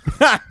green?"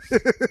 I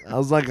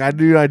was like, I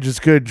knew I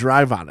just couldn't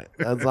drive on it.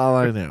 That's all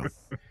I knew.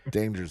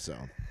 Danger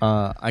zone.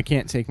 I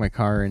can't take my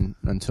car in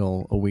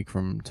until a week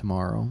from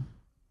tomorrow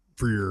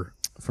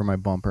for my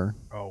bumper.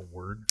 Oh,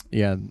 word.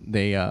 Yeah,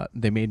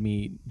 they made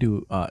me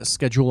do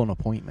schedule an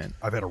appointment.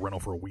 I've had a rental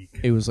for a week.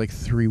 It was like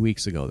 3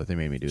 weeks ago that they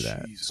made me do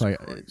that. Jesus So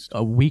Christ.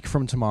 a week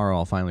from tomorrow,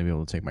 I'll finally be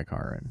able to take my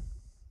car in.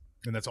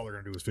 And that's all they're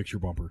going to do is fix your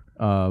bumper.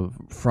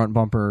 Front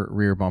bumper,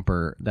 rear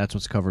bumper, that's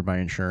what's covered by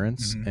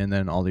insurance. And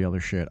then all the other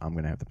shit I'm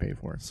going to have to pay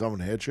for. Someone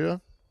hit you?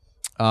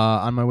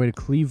 On my way to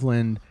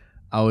Cleveland,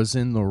 I was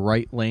in the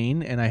right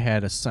lane, and I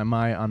had a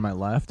semi on my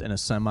left and a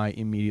semi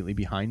immediately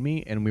behind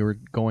me, and we were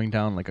going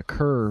down like a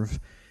curve,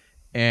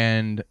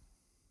 and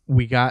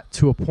we got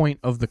to a point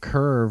of the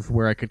curve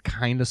where I could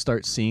kind of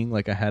start seeing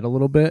like ahead a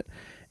little bit,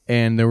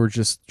 and there were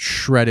just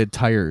shredded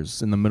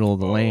tires in the middle of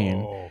the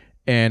lane.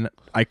 And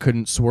I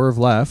couldn't swerve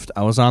left.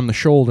 I was on the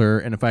shoulder,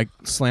 and if I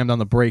slammed on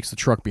the brakes, the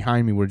truck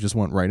behind me would have just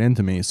went right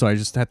into me. So I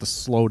just had to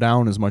slow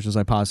down as much as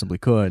I possibly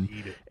could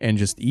and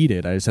just eat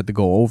it. I just had to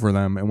go over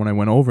them, and when I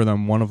went over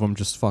them, one of them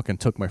just fucking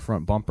took my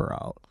front bumper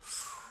out.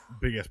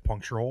 Big ass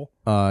puncture hole.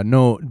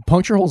 No,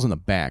 puncture holes in the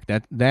back.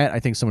 That I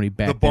think somebody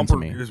backed The into bumper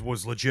me.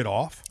 was legit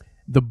off.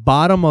 The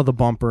bottom of the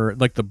bumper,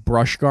 like the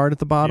brush guard at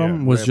the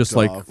bottom, Yeah, was ripped just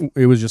like off.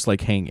 it was just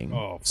like hanging.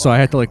 Oh, so I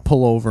had to like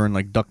pull over and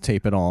like duct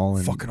tape it all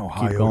and Fucking keep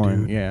Ohio, going.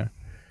 dude. Yeah,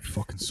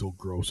 Fucking so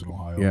gross in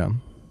Ohio. yeah.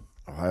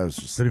 I was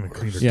just They didn't even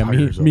clean their Yeah,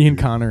 tires up, me and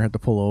dude. Connor had to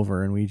pull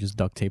over, and we just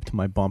duct taped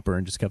my bumper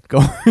and just kept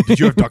going. Did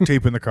you have duct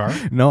tape in the car?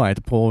 No, I had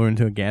to pull over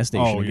into a gas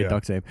station Oh, and get yeah.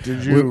 duct tape.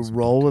 Did you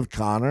roll with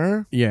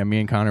Connor? Yeah, me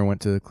and Connor went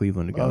to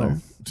Cleveland together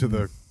To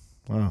the.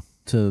 Wow.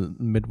 to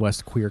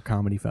Midwest Queer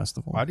Comedy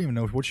Festival. I didn't even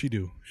know what she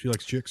do. She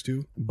likes chicks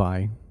too.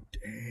 Bye.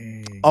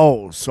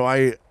 Oh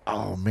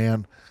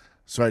man.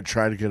 So I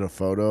tried to get a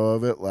photo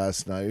of it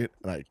last night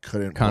and I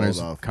couldn't pull it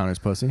off. Connor's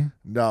pussy.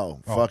 No,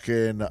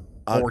 fucking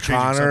We're changing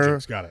Connor,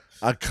 subjects. Got it.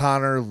 a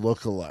Connor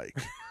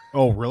lookalike.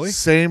 Oh, really?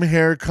 Same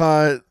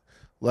haircut,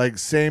 like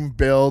same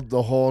build,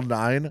 the whole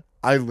nine.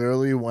 I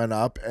literally went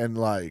up and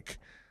like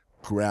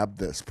grabbed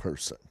this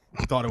person.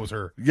 I thought it was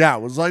her. Yeah,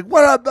 it was like,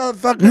 what up,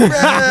 motherfucker?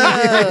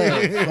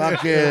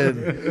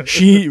 Fucking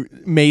She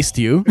maced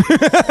you.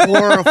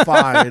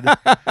 horrified.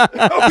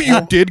 Oh,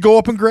 you did go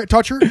up and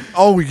touch her?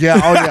 Oh yeah,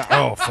 oh yeah.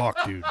 Oh,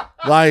 fuck, dude.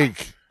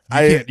 Like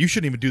You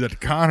shouldn't even do that to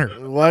Connor.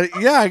 What?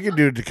 Yeah, I can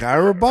do it to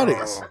Connor. We're buddies.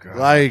 Oh, God,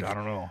 like, I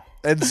don't know.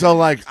 And so,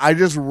 like, I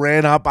just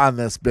ran up on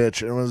this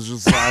bitch and was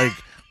just like,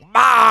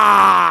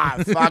 "Ah!"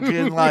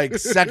 Fucking, like,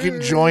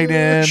 second joint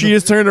in. She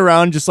just turned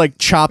around, just like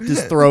chopped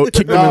his throat,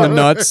 kicked him in the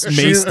nuts,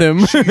 maced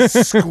him. She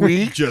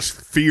squeaked. Just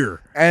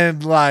fear.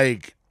 And,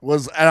 like,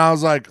 and I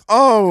was like,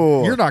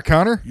 "Oh. You're not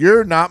Connor.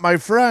 You're not my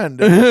friend."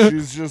 And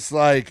she's just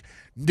like,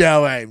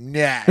 "No, I'm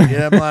not."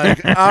 And I'm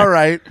like, "All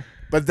right."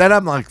 But then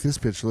I'm like, this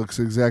bitch looks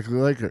exactly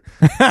like her.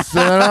 So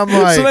then I'm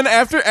like, so then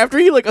after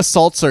he like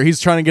assaults her, he's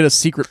trying to get a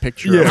secret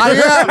picture. Yeah. Of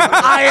her.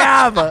 I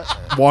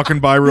am. Walking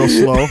by real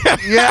slow.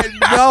 Yeah,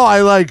 no, I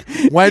like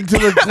went to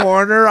the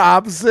corner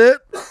opposite.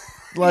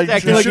 Like, You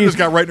Like should have he's- just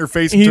got right in her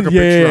face and took a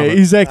picture of it.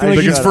 He's acting I like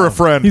Like he's it's for a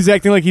friend. He's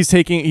acting like he's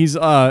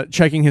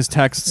checking his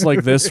texts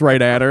like this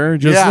right at her.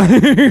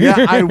 Just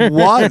yeah, I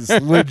was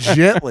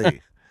legitly.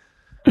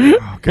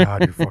 Oh,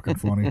 God, you're fucking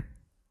funny.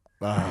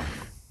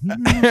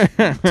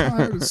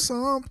 Tired of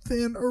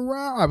something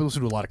around. I've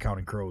listened to a lot of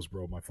Counting Crows,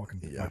 bro. My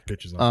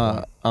pitches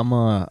on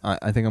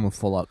I think I'm a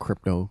full out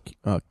crypto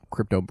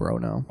bro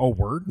now. Oh,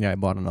 word? Yeah, I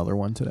bought another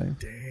one today.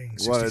 Dang.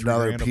 What, 63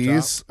 another grand up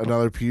piece? top.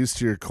 Another piece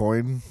to your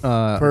coin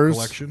Uh, purse?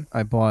 Collection.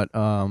 I bought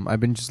I've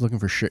been just looking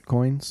for shit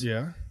coins.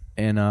 Yeah.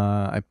 And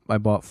I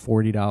bought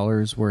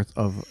 $40 worth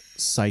of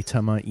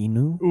Saitama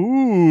Inu.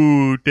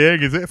 Ooh,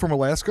 dang. Is it from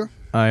Alaska?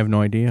 I have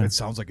no idea. It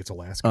sounds like it's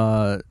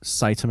Alaska.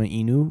 Saitama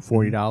Inu,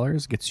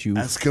 $40 gets you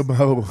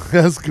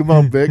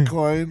Eskimo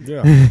Bitcoin.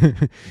 Yeah.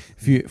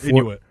 if you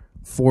Inuit.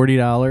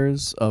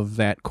 $40 of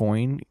that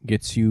coin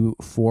gets you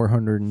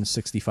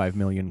 465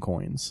 million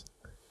coins.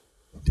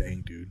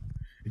 Dang, dude.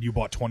 And you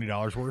bought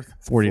 $20 worth?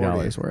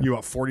 $40 worth. You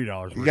bought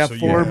 $40 worth. You got so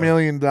 $4 have-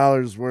 million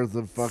worth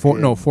of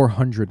fucking.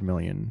 400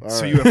 million. All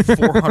So right. you have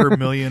 400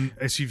 million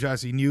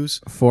SUV news?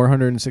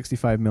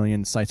 465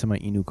 million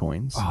Saitama Inu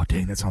coins. Oh,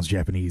 dang, that sounds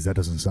Japanese. That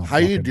doesn't sound How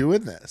you fucking-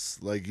 doing this?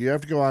 Like, you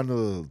have to go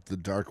onto the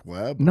dark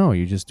web? No,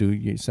 you just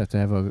have to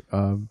have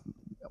a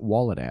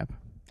wallet app.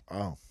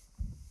 Oh,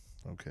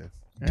 okay.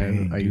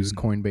 And I Dang, use dude.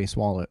 Coinbase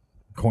wallet.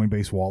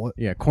 Coinbase wallet?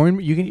 Yeah,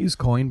 you can use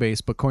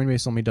Coinbase, but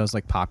Coinbase only does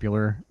like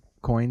popular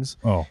coins.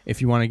 Oh. If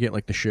you want to get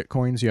like the shit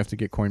coins, you have to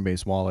get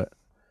Coinbase wallet.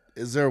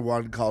 Is there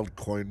one called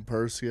Coin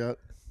Purse yet?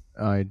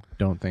 I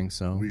don't think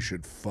so. We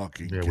should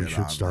fucking Yeah, get we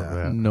should on start that.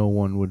 that. No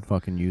one would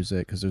fucking use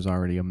it because there's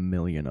already a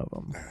million of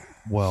them.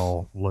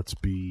 Well, let's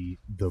be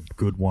the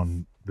good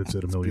one that's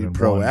at a Be million and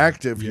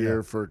proactive one.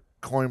 here for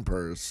Coin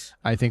Purse.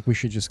 I think we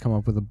should just come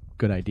up with a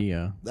good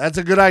idea. That's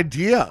a good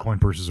idea. Coin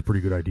Purse is a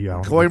pretty good idea. I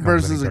don't think Coin we come up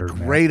Purse with is any a better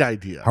than great that.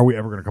 idea. How are we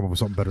ever going to come up with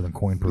something better than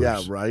Coin Purse?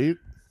 Yeah, right?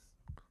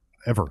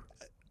 Ever.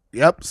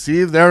 Yep.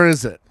 See, there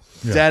is it.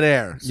 Yeah. Dead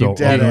air. So,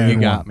 Dead oh, air. You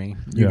got me.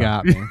 You Yeah.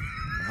 got me.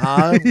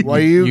 Huh? What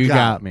do you, You got?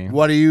 got me.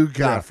 What do you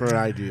got for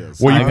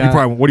ideas? Well, I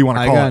got- what do you want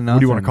to I call got it? What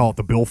do you want to nothing. call it?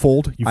 The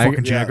billfold? You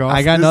fucking yeah. jagoff?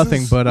 I got This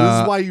nothing, is- but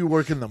this is why you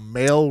work in the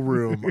mail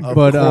room of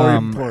But,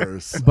 Coin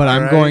Purse. But all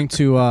I'm right? going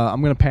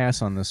to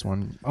pass on this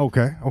one.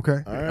 Okay. All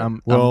right.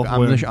 I'm Well,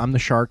 I'm the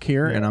shark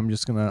here, Yeah. and I'm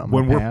gonna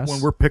When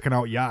pass. we're picking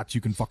out yachts,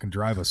 you can fucking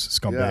drive us,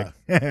 scumbag.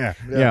 Yeah.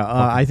 yeah,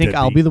 I think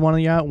I'll deadbeat. be the one on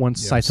the yacht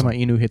once Yeah,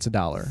 Saitama Inu hits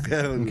 $1. Yeah.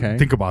 Okay,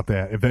 Think about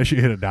that. If that shit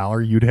hit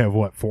 $1, you'd have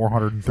what?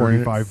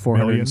 435 million.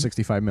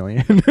 465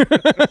 million.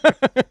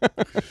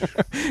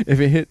 If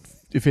it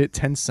hit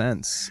 10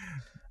 cents,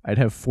 I'd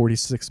have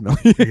 46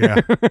 million. Yeah.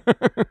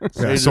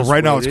 So Yeah. you're So just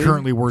right now it's waiting?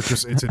 currently worth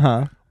just it's a,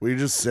 Huh? We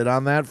just sit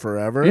on that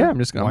forever? Yeah,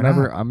 Why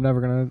I'm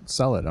never gonna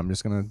sell it. I'm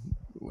just gonna,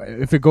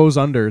 if it goes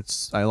under,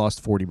 I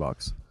lost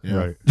 $40. Yeah.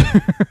 right.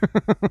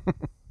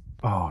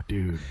 Oh,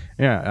 dude.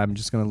 Yeah, I'm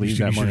just gonna You leave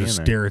should, that you should money in just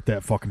there. stare at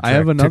that fucking I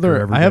have ticker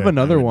another. every I have day.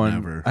 another I would one.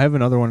 never. I have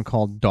another one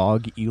called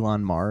Dog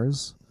Elon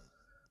Mars,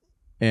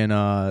 and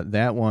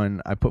that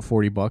one I put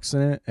 $40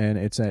 in it, and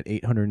it's at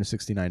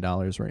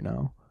 $869 right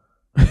now.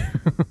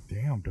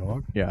 Damn,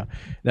 dog. Yeah,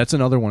 that's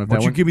another one. If Why that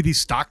don't you one, give me these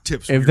stock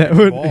tips if when that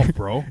you're would- involved,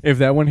 bro? if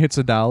that one hits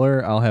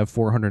 $1, I'll have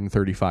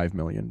 $435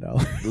 million.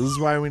 This is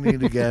why we need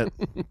to get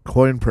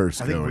Coin Purse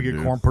I think going, we get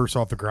dude. Corn Purse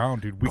off the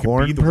ground, dude. We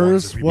Corn could be the purse?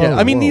 ones. If we Whoa. did. Yeah,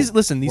 I mean whoa. these.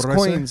 Listen, these What did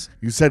I say? coins.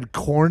 You said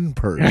Corn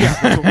Purse.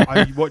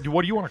 That's what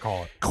do you want to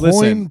call it? Coin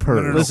Listen,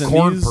 Purse. no, Listen,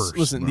 corn these, purse,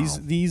 listen, bro.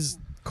 these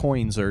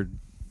coins are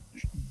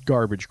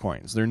garbage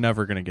coins. They're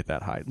never gonna get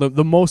that high.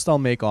 The most I'll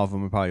make off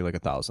them is probably like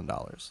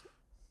 $1,000.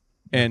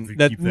 And If you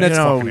that, keep that's that You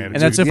know, fucking and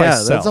that's if yeah, I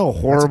sell. that's a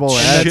horrible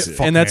That's a attitude. shit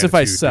fucking and that's if I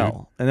attitude, sell.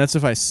 dude. And that's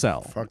if I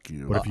sell. Fuck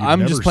you. What if you I'm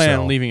never just planning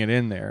sell? on leaving it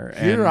in there.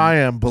 Here and I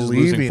am just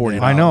losing believing $40.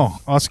 it. I know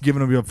us giving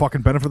them a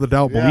fucking benefit of the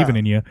doubt, Yeah. believing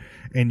in you,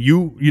 and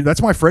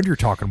you—that's my friend you're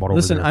talking about.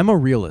 Listen, over there. I'm a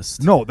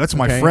realist. no, that's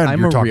my Okay, friend I'm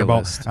you're a talking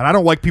realist. about, and I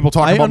don't like people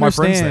talking about my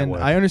friends that way.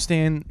 I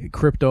understand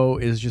crypto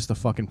is just a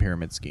fucking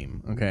pyramid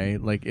scheme. Okay,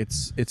 like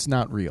it's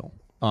not real.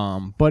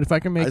 But if I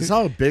can make I it,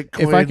 saw a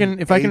Bitcoin if I can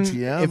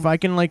ATM.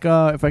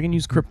 if I can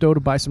use crypto to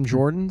buy some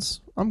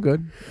Jordans, I'm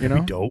good. You know,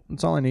 be dope.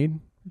 That's all I need.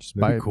 Just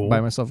That'd buy be cool.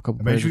 buy myself a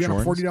couple pairs Imagine of you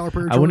got a Jordans. $40 pair of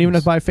Jordans. I wouldn't even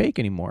have to buy fake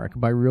anymore. I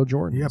could buy real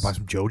Jordans. Yeah, buy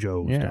some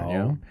JoJo's. Yeah, dog. you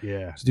know?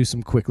 Yeah. Just do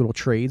some quick little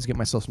trades. Get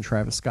myself some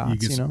Travis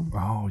Scotts. You know.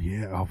 Oh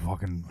yeah. Oh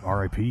fucking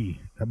R.I.P.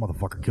 That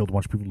motherfucker killed a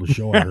bunch of people to the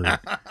show. I heard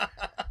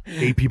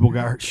 8 people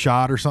got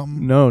shot or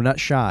something. No, not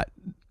shot.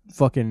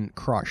 Fucking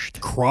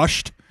crushed.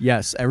 Crushed.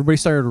 Yes, everybody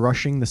started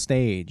rushing the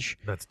stage.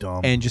 That's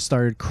dumb. And just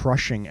started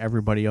crushing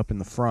everybody up in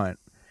the front.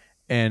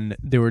 And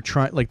they were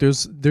trying, like,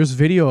 there's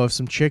video of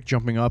some chick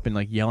jumping up and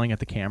like yelling at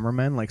the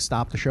cameraman, like,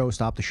 stop the show,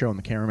 and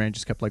the cameraman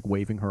just kept like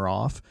waving her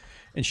off,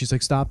 and she's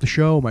like, stop the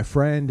show, my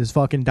friend is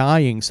fucking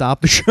dying, stop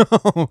the show.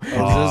 Is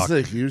this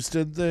the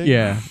Houston thing?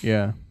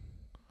 Yeah.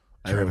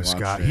 Travis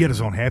Scott. He had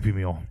his own Happy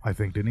Meal, I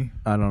think, didn't he?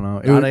 I don't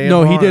know.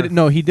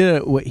 He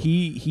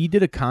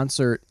did a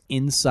concert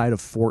inside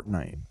of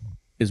Fortnite,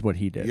 is what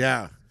he did.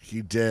 Yeah,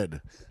 he did.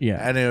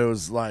 Yeah, and it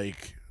was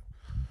like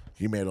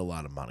he made a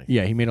lot of money.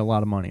 Yeah, he made a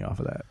lot of money off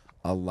of that.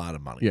 A lot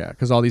of money. Yeah,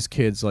 because all these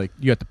kids, like,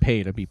 you have to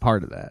pay to be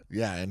part of that.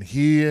 Yeah, and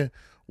he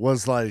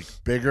was like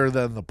bigger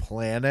than the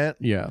planet.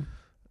 Yeah,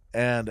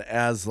 and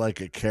as like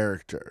a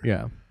character.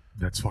 Yeah,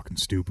 that's fucking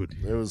stupid.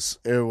 It was.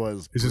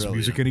 Is this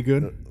music any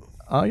good?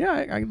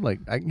 Yeah,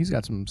 he's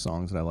got some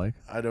songs that I like.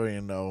 I don't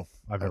even know.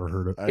 I've never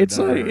heard it. It's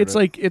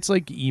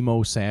like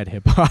emo sad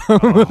hip hop.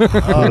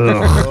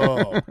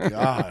 Oh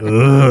God!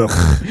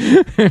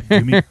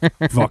 Give me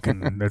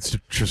fucking. That's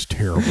just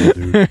terrible,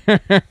 dude.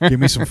 Give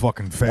me some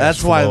fucking fast.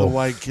 That's why flow. the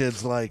white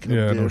kids like him.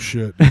 Yeah, dude. no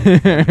shit.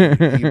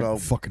 Emo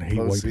fucking hate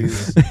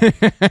pussies. white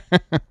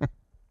people.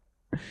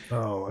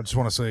 Oh, I just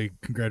want to say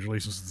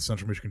congratulations to the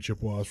Central Michigan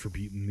Chippewas for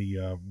beating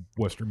the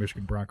Western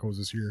Michigan Broncos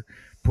this year.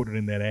 Put it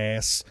in that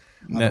ass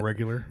on the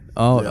regular.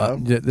 Oh,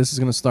 Yeah. This is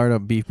going to start a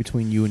beef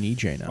between you and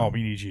EJ now. Oh,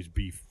 me and EJ's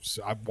beef.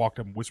 So I walked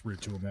up and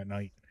whispered to him that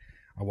night.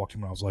 I walked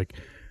him and I was like,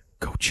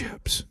 "Go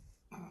Chips."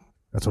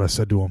 That's what I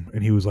said to him,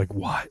 and he was like,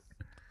 "What?"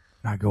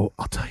 And I go,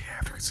 "I'll tell you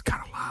after. It's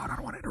kind of loud. I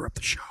don't want to interrupt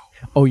the show."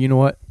 Oh, you know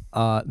what?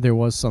 There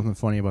was something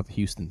funny about the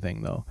Houston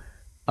thing, though.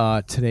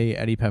 Today,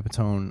 Eddie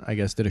Pepitone, I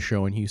guess, did a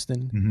show in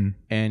Houston,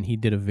 and he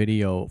did a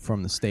video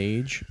from the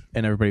stage,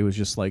 and everybody was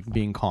just like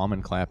being calm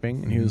and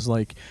clapping, and he was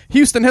like,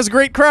 "Houston has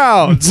great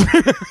crowds."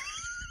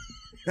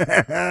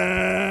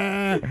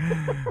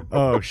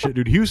 Oh shit,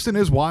 dude! Houston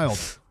is wild.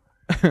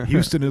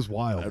 Houston is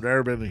wild. I've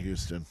never been to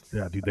Houston.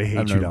 Yeah, dude, they hate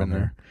I've you never down been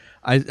there.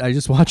 I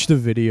just watched a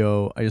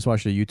video. I just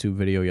watched a YouTube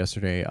video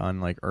yesterday on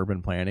like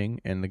urban planning,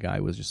 and the guy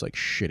was just like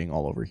shitting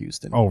all over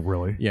Houston. Oh,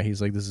 really? Yeah, he's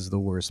like, this is the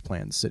worst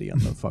planned city on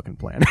the fucking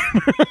planet.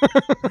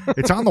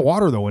 It's on the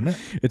water though, isn't it?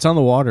 It's on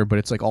the water, but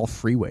it's like all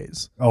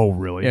freeways. Oh,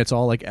 really? Yeah, it's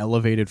all like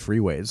elevated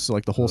freeways. So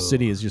like the whole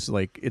city is just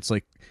like, it's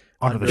like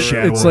Under the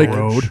shadow it's of like the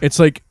road. It's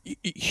like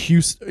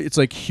Houston. It's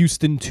like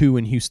Houston 2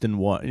 and Houston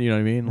 1. You know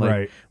what I mean? Like,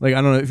 Right. Like,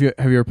 I don't know if you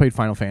ever played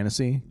Final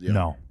Fantasy. Yeah.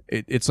 No.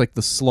 It's like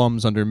the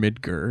slums under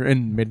Midgar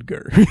and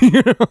Midgar.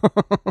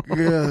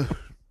 Yeah.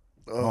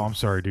 Oh, I'm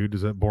sorry, dude.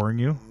 Is that boring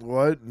you?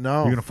 What?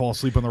 No. You're gonna fall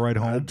asleep on the ride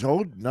home?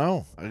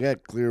 No. I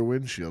got clear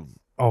windshield.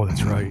 Oh,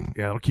 that's right.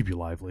 Yeah, it'll keep you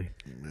lively.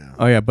 Yeah.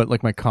 Oh yeah, but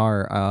like my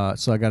car.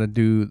 So I got to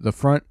do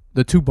the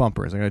 2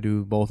 bumpers. I got to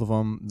do both of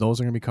them. Those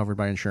are gonna be covered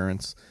by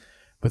insurance.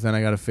 But then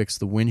I got to fix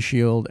the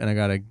windshield and I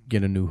got to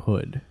get a new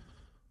hood.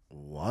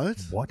 What?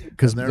 What?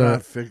 Because They're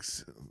not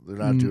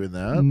doing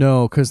that.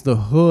 No, because the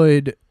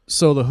hood.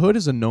 So the hood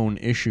is a known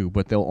issue,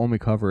 but they'll only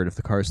cover it if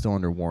the car is still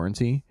under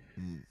warranty.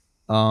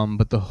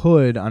 But the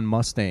hood on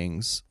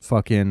Mustangs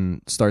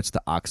fucking starts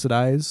to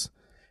oxidize,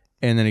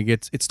 and then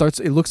it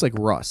looks like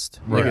rust.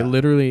 Like it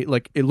literally,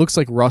 like it looks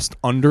like rust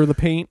under the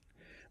paint,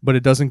 but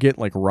it doesn't get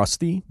like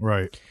rusty.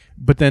 Right.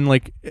 But then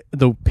like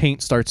the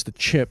paint starts to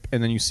chip,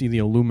 and then you see the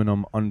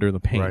aluminum under the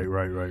paint.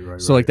 Right.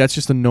 So like that's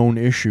just a known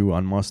issue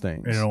on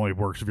Mustangs. And it only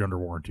works if you're under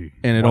warranty.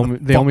 And Why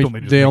they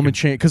only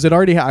changed because I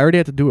already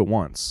had to do it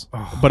once,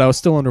 but I was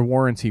still under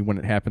warranty when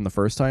it happened the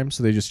first time,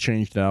 so they just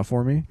changed it out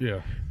for me.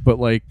 Yeah. But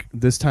like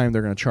this time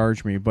they're gonna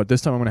charge me, but this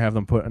time I'm gonna have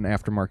them put an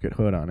aftermarket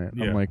hood on it.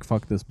 Yeah. I'm like,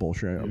 fuck this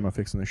bullshit. I'm not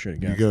fixing this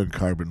shit You again. go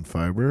carbon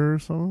fiber or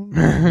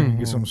something?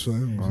 Get some.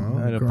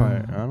 I don't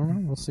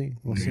know. We'll see.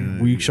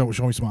 We show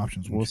me some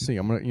options. We'll see.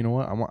 I'm gonna. You know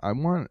what? I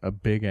want a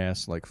big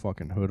ass like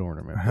fucking hood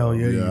ornament. Hell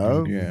yeah, Yeah.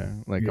 you do. Yeah.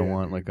 Like I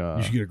want like a.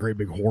 You should get a great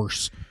big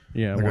horse.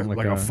 Yeah. I Like,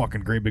 want a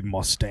fucking great big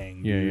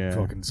Mustang. Yeah, dude. yeah.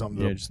 Fucking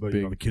something Yeah, that just but,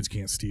 big- the kids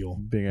can't steal.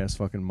 big ass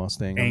fucking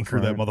Mustang. on the Anchor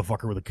that front.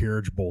 motherfucker with a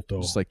carriage bolt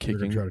though. Just like They're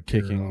gonna try to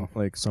tear it off.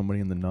 like somebody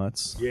in the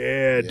nuts.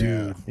 Yeah,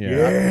 dude. Yeah.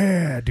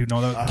 Yeah, dude.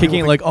 No, that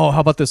Kicking like, oh, how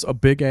about this? A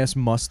big ass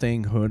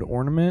Mustang hood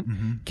ornament,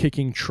 Mm-hmm.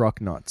 kicking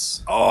truck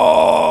nuts.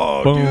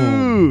 Oh, Boom.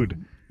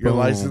 dude. Your Boom.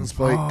 license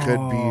plate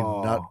could be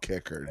nut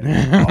kicker.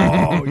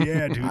 Oh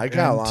yeah, dude. I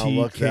gotta wanna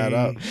look that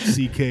up.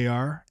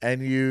 CKR.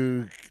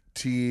 NUTKIKR.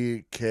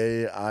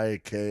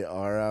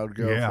 I would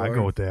go. Yeah, for. I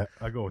go with that.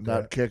 I go with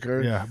nut that.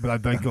 kicker. Yeah, but I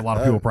think a lot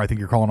of people probably think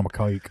you're calling him a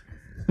kike.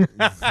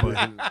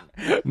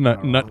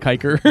 Nut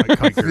kiker.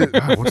 Kiker.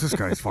 God, what's this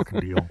guy's fucking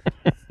deal?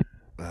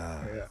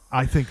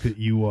 I think that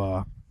you.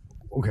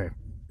 Okay,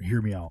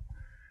 hear me out.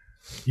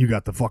 You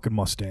got the fucking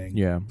Mustang.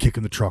 Yeah.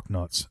 Kicking the truck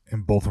nuts,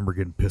 and both of them are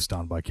getting pissed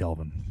on by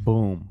Kelvin.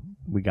 Boom.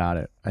 We got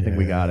it. I think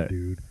we got it.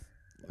 dude.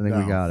 I think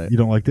we got it. You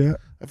don't like that?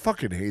 I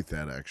fucking hate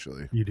that,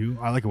 actually. You do?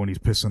 I like it when he's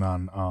pissing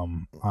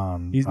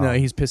on. He's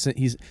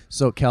pissing.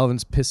 So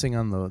Calvin's pissing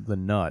on the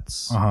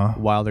nuts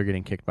while they're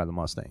getting kicked by the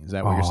Mustang. Is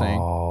that what you're saying?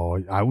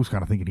 Oh, I was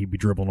kind of thinking he'd be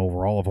dribbling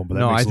over all of them, but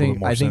that No, makes I a little think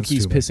more I think sense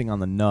he's to me. pissing on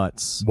the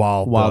nuts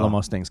while the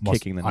Mustang's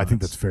kicking the nuts. I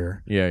think that's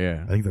fair.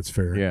 Yeah. I think that's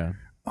fair. Yeah.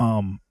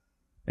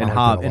 I like that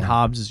a lot.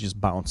 Hobbs is just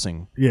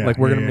bouncing. Yeah,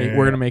 we're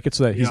gonna make it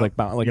so that he's like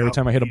every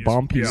time I hit a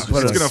bump, he's it's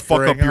gonna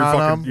fuck up your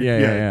fucking.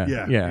 Yeah.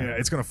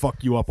 It's gonna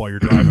fuck you up while you're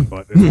driving,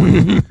 but it's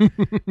worth it.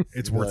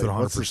 It's worth it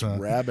 100%.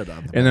 Rabbit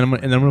on the and then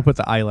I'm gonna put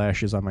the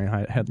eyelashes on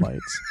my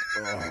headlights.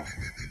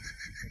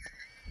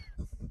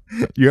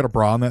 You got a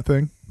bra on that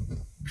thing? You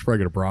should probably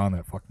get a bra on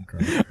that fucking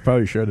car.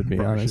 Probably should, to be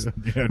honest.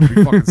 Yeah, to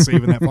be fucking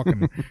saving that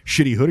fucking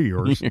shitty hood of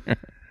yours. Yeah.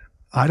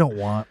 I don't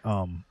want.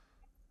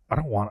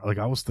 Like,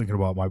 I was thinking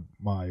about my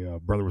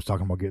brother was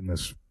talking about getting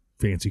this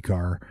fancy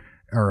car,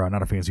 or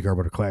not a fancy car,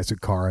 but a classic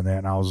car and that.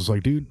 And I was just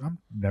like, dude, I'm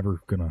never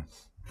gonna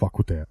fuck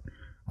with that.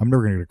 I'm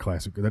never gonna get a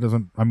classic. That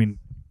doesn't. I mean,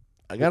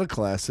 I got a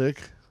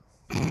classic.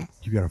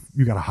 You got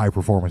a high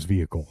performance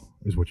vehicle,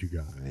 is what you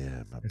got.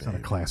 Yeah, it's not a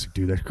classic,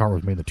 dude. That car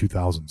was made in the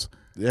 2000s.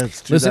 Yeah,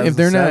 it's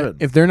 2007. Listen,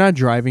 if they're not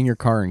driving your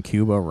car in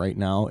Cuba right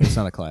now, it's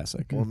not a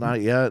classic. Well, not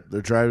yet.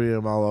 They're driving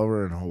them all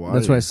over in Hawaii.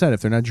 That's what I said.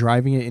 If they're not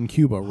driving it in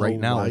Cuba right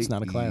now, it's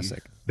not a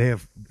classic. They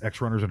have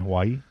X-Runners in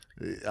Hawaii?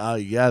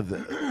 Yeah.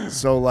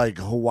 So, like,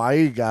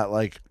 Hawaii got,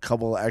 like, a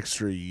couple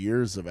extra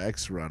years of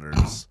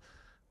X-Runners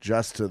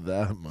just to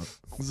them.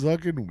 It's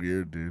fucking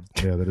weird, dude.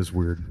 Yeah, that is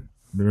weird.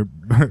 I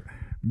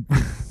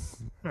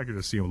could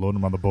just see them loading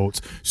them on the boats.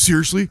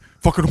 Seriously?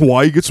 Fucking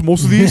Hawaii gets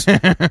most of these?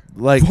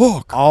 Like,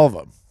 fuck. All of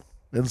them.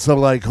 And so,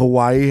 like,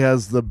 Hawaii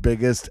has the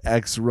biggest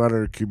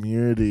X-Runner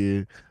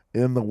community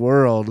in the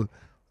world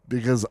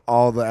because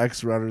all the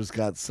X-Runners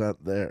got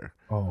sent there.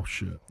 Oh,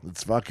 shit.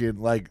 It's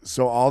fucking, like,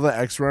 so all the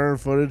X-Runner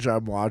footage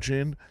I'm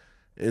watching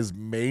is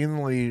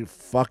mainly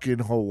fucking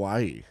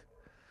Hawaii.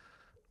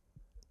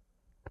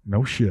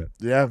 No shit.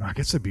 Yeah. I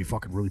guess it'd be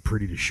fucking really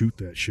pretty to shoot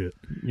that shit.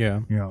 Yeah.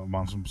 You know,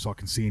 on some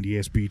fucking sandy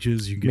ass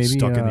beaches, you can get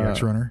stuck in the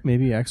X-Runner.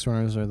 Maybe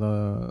X-Runners are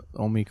the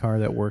only car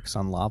that works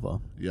on lava.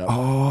 Yeah.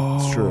 Oh.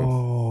 It's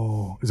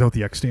true. Is that what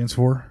the X stands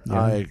for?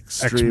 Yeah.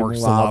 X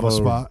marks the lava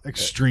spot.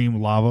 Extreme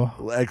lava.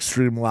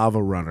 Extreme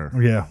lava runner.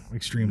 Yeah.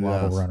 Extreme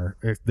lava runner.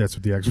 That's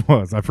what the X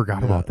was. I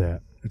forgot about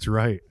that. That's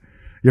right.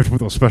 You have to put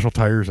those special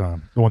tires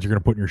on. The ones you're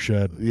going to put in your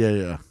shed.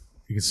 Yeah.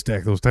 You can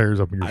stack those tires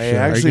up in your shed.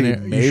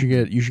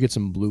 Actually, you should get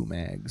some blue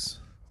mags.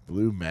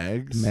 Blue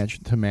mags?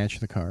 To match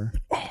the car.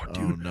 Oh,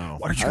 dude. Oh, no.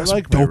 Why don't you have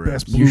some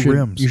dope-ass blue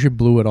rims? You should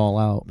blue it all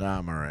out. Nah,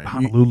 I'm all right.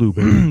 Honolulu,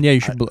 baby. Yeah,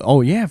 you should.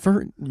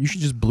 You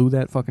should just blue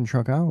that fucking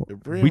truck out.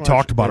 We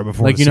talked about it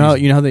before. Like you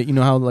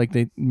know how like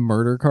they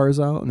murder cars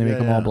out and they make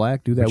them all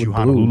black. Do that with blue.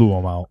 Honolulu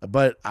them out.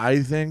 But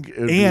I think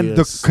and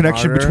the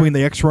connection between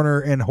the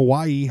X-Runner and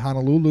Hawaii,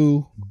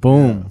 Honolulu.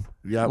 Boom.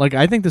 Yeah. Like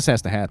I think this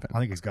has to happen. I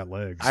think he's got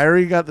legs. I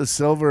already got the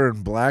silver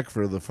and black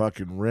for the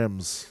fucking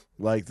rims,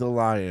 like the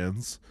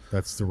Lions.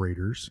 That's the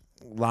Raiders.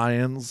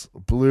 Lions,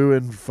 blue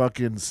and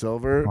fucking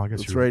silver. Oh, I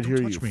guess it's right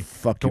here, you me.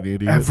 fucking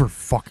idiot. Ever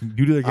fucking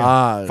do that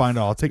again. Find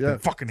out. I'll take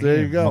that fucking hand,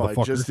 there you go. motherfucker.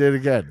 I just did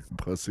again,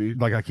 pussy.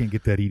 Like I can't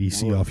get that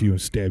EDC off you and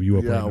stab you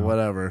up right now.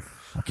 Whatever.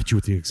 I'll get you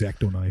with the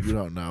X-Acto knife. You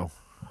don't know.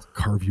 I'll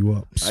carve you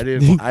up. I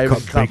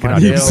haven't cut my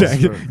nails.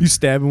 You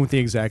stab him with the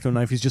X-Acto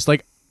knife. He's just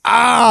like,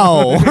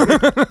 ow!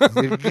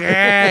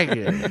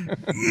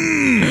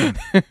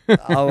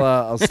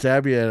 I'll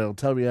stab you and it'll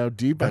tell me how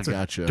deep That's I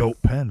got you.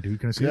 Dope pen, dude.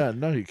 Can I see it? Yeah,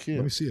 no, you can't.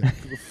 Let me see it.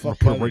 I'll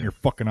put it right in your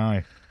fucking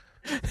eye.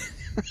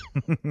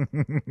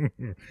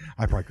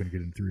 I probably couldn't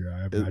get in through your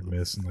eye. I'd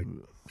miss and like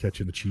catch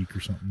you in the cheek or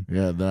something.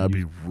 Yeah, that'd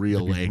be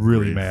real angry.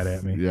 Really mad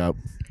at me. Yep.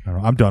 I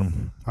don't know. I'm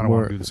done. I don't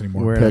want to do this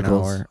anymore. We're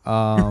Pickles. at an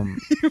hour.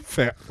 You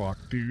fat fuck,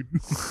 dude.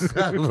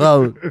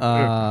 Well,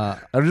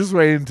 I'm just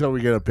waiting until we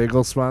get a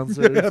pickle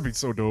sponsor. That'd be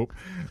so dope.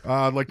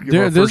 I'd like to give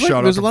our first shout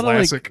out there's to a lot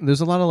Classic.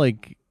 There's a lot of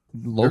like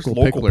local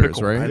local picklers,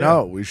 pickle. right? I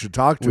know. We should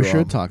talk to them. We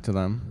should talk to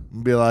them.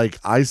 And be like,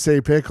 I say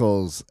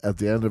pickles at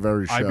the end of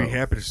every show. I'd be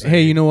happy to say.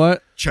 Hey, you know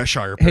what?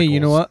 Cheshire pickles. Hey, you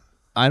know what?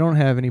 I don't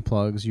have any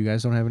plugs. You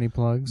guys don't have any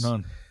plugs?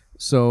 None.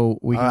 So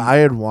we can, I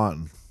had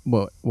one.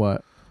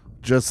 What?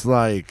 Just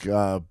like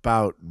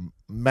about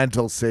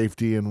mental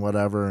safety and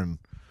whatever. And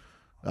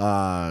you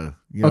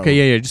know,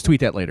 Okay, yeah. Just tweet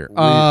that later.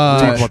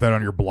 Talk about that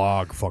on your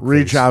blog. Fuck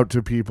reach face. out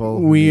to people.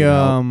 who We need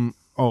help.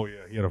 Oh yeah,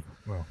 you had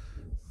well.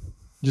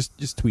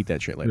 just tweet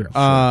that shit later.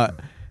 Yeah, sure.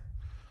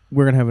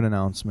 We're gonna have an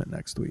announcement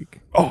next week.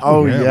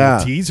 Oh, yeah.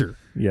 little teaser.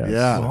 Yes.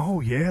 Yeah. Oh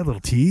yeah, little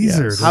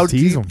teaser. Yes. How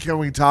Tease deep 'em. can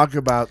we talk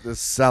about this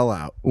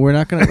sellout? We're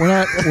just gonna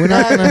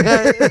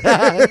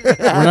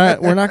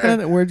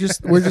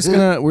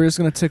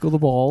tickle the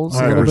balls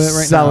a little We're bit right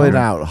now. selling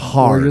out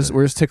hard.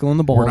 We're just tickling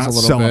the balls We're not a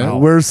little selling bit.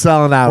 out. We're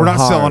selling out. We're not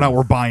hard. selling out.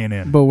 We're buying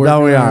in. But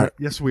No, we aren't.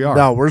 Yes, we are.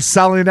 No, we're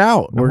selling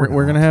out.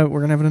 We're gonna have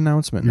an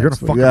announcement. You're gonna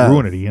next week. fucking Yeah.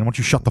 ruin it, Ian. Why don't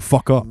you shut the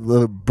fuck up?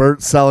 The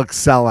Bert Selleck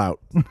sellout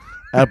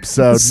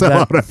episode.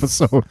 Sellout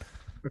episode.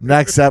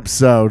 Next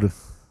episode.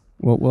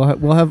 We'll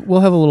have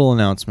a little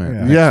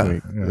announcement. Yeah. Next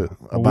week. Yeah.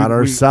 About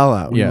our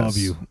sellout. We Yes, love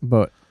you.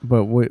 but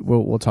But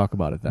we'll talk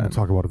about it then. We'll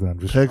talk about it then.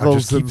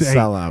 Pickles and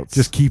sellouts.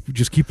 Just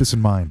keep this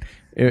in mind.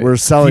 We're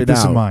selling Keep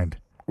this in out. mind.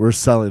 We're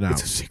selling out.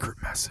 It's a secret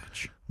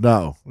message.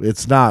 No,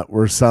 it's not.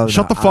 We're selling out.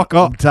 Shut the fuck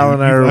up. I'm telling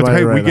dude. everybody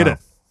Hey, right we get now. it.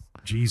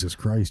 Jesus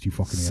Christ, you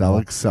fucking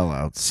Sellick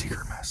sellouts.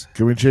 Secret message.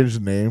 Can we change the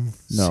name?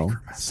 No.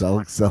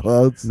 Sellick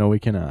sellouts? No, we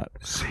cannot.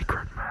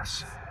 Secret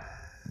message.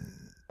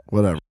 Whatever.